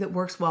for you that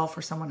works well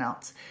for someone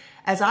else.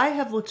 As I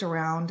have looked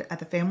around at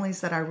the families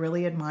that I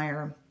really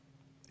admire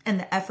and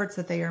the efforts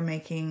that they are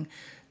making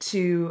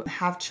to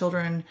have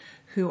children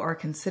who are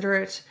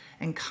considerate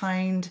and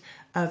kind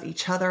of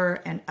each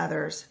other and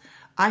others,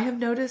 I have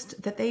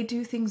noticed that they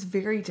do things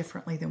very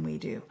differently than we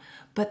do,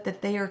 but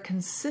that they are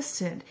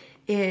consistent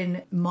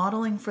in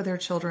modeling for their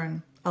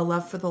children a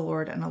love for the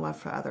Lord and a love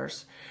for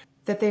others.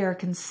 That they are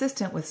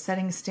consistent with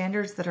setting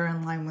standards that are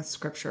in line with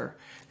Scripture,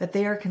 that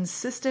they are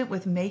consistent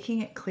with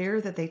making it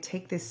clear that they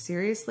take this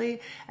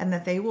seriously and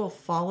that they will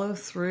follow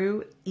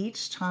through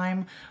each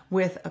time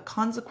with a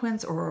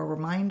consequence or a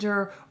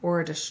reminder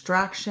or a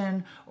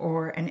distraction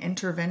or an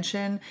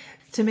intervention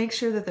to make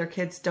sure that their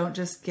kids don't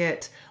just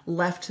get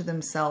left to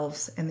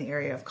themselves in the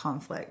area of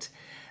conflict.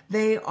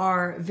 They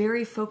are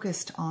very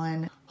focused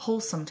on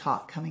wholesome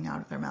talk coming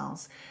out of their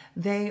mouths.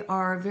 They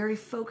are very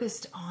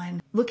focused on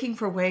looking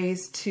for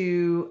ways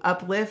to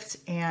uplift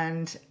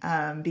and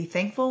be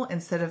thankful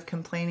instead of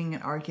complaining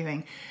and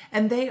arguing.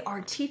 And they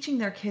are teaching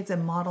their kids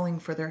and modeling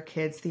for their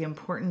kids the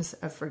importance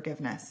of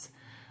forgiveness.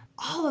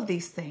 All of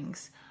these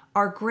things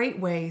are great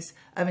ways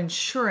of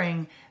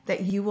ensuring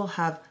that you will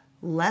have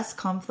less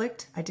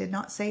conflict. I did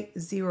not say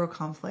zero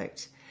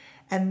conflict.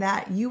 And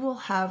that you will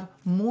have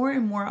more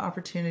and more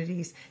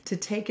opportunities to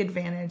take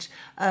advantage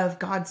of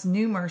God's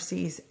new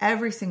mercies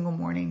every single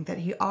morning that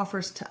He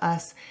offers to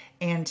us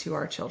and to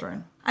our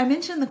children. I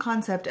mentioned the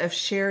concept of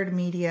shared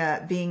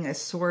media being a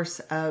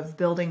source of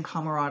building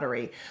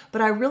camaraderie,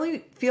 but I really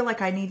feel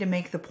like I need to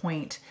make the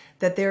point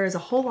that there is a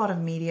whole lot of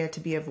media to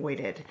be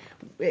avoided,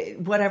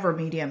 whatever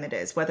medium it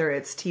is, whether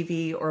it's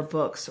TV or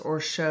books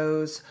or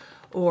shows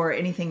or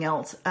anything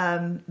else,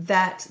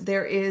 that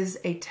there is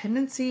a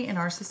tendency in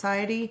our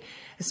society,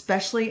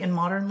 especially in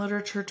modern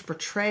literature, to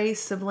portray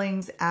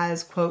siblings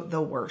as, quote,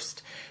 the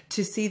worst,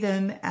 to see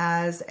them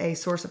as a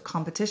source of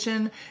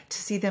competition, to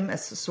see them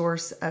as a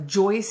source of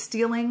joy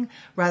stealing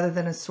rather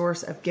than a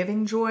source of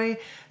giving joy,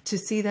 to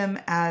see them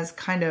as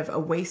kind of a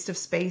waste of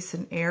space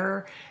and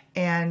air,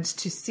 and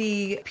to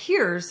see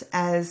peers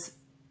as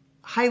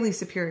highly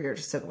superior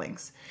to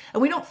siblings.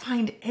 And we don't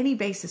find any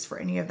basis for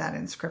any of that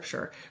in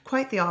scripture,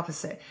 quite the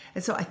opposite.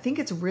 And so I think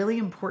it's really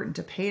important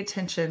to pay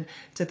attention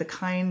to the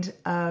kind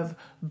of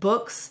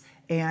books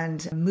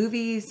and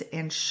movies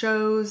and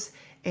shows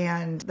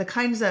and the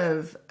kinds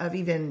of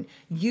even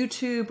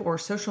YouTube or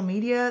social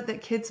media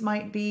that kids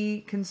might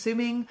be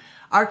consuming.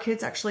 Our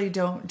kids actually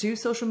don't do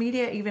social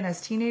media even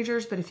as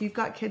teenagers, but if you've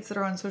got kids that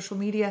are on social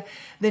media,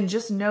 then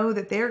just know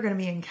that they're going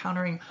to be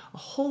encountering a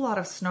whole lot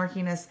of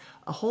snarkiness,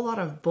 a whole lot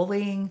of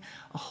bullying,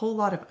 a whole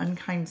lot of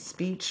unkind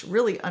speech,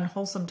 really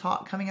unwholesome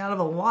talk coming out of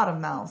a lot of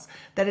mouths,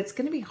 that it's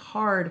going to be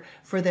hard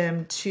for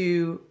them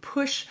to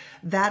push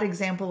that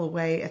example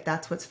away if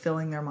that's what's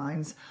filling their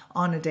minds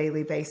on a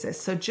daily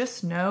basis. So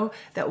just know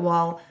that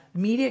while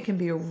media can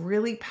be a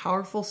really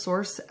powerful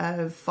source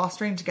of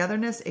fostering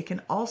togetherness, it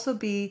can also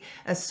be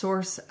a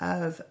source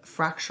of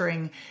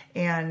fracturing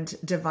and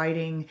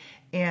dividing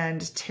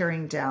and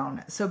tearing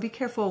down. So be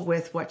careful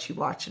with what you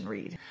watch and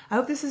read. I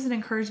hope this is an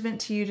encouragement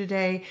to you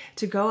today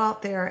to go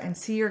out there and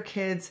see your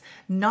kids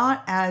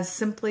not as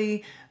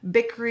simply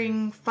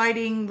bickering,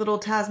 fighting little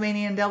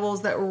Tasmanian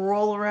devils that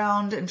roll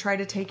around and try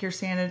to take your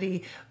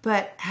sanity,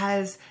 but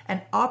as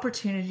an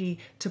opportunity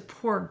to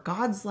pour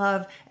God's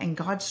love and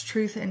God's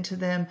truth into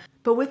them,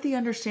 but with the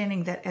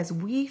understanding that as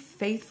we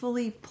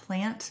faithfully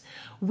plant,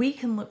 we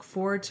can look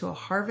forward to a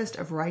harvest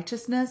of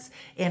righteousness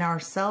in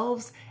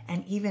ourselves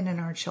and even in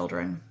our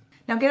children.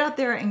 Now get out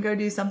there and go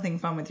do something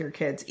fun with your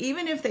kids.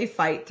 Even if they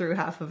fight through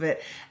half of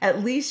it,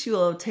 at least you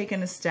will have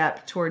taken a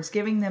step towards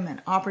giving them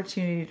an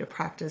opportunity to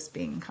practice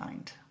being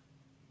kind.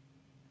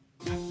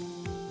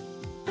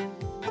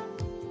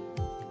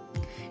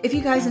 If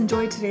you guys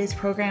enjoyed today's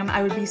program,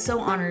 I would be so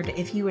honored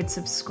if you would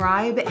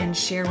subscribe and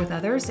share with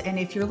others. And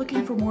if you're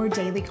looking for more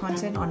daily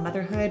content on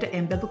motherhood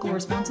and biblical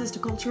responses to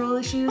cultural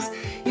issues,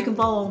 you can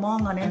follow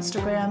along on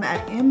Instagram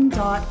at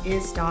m.is.for.mama.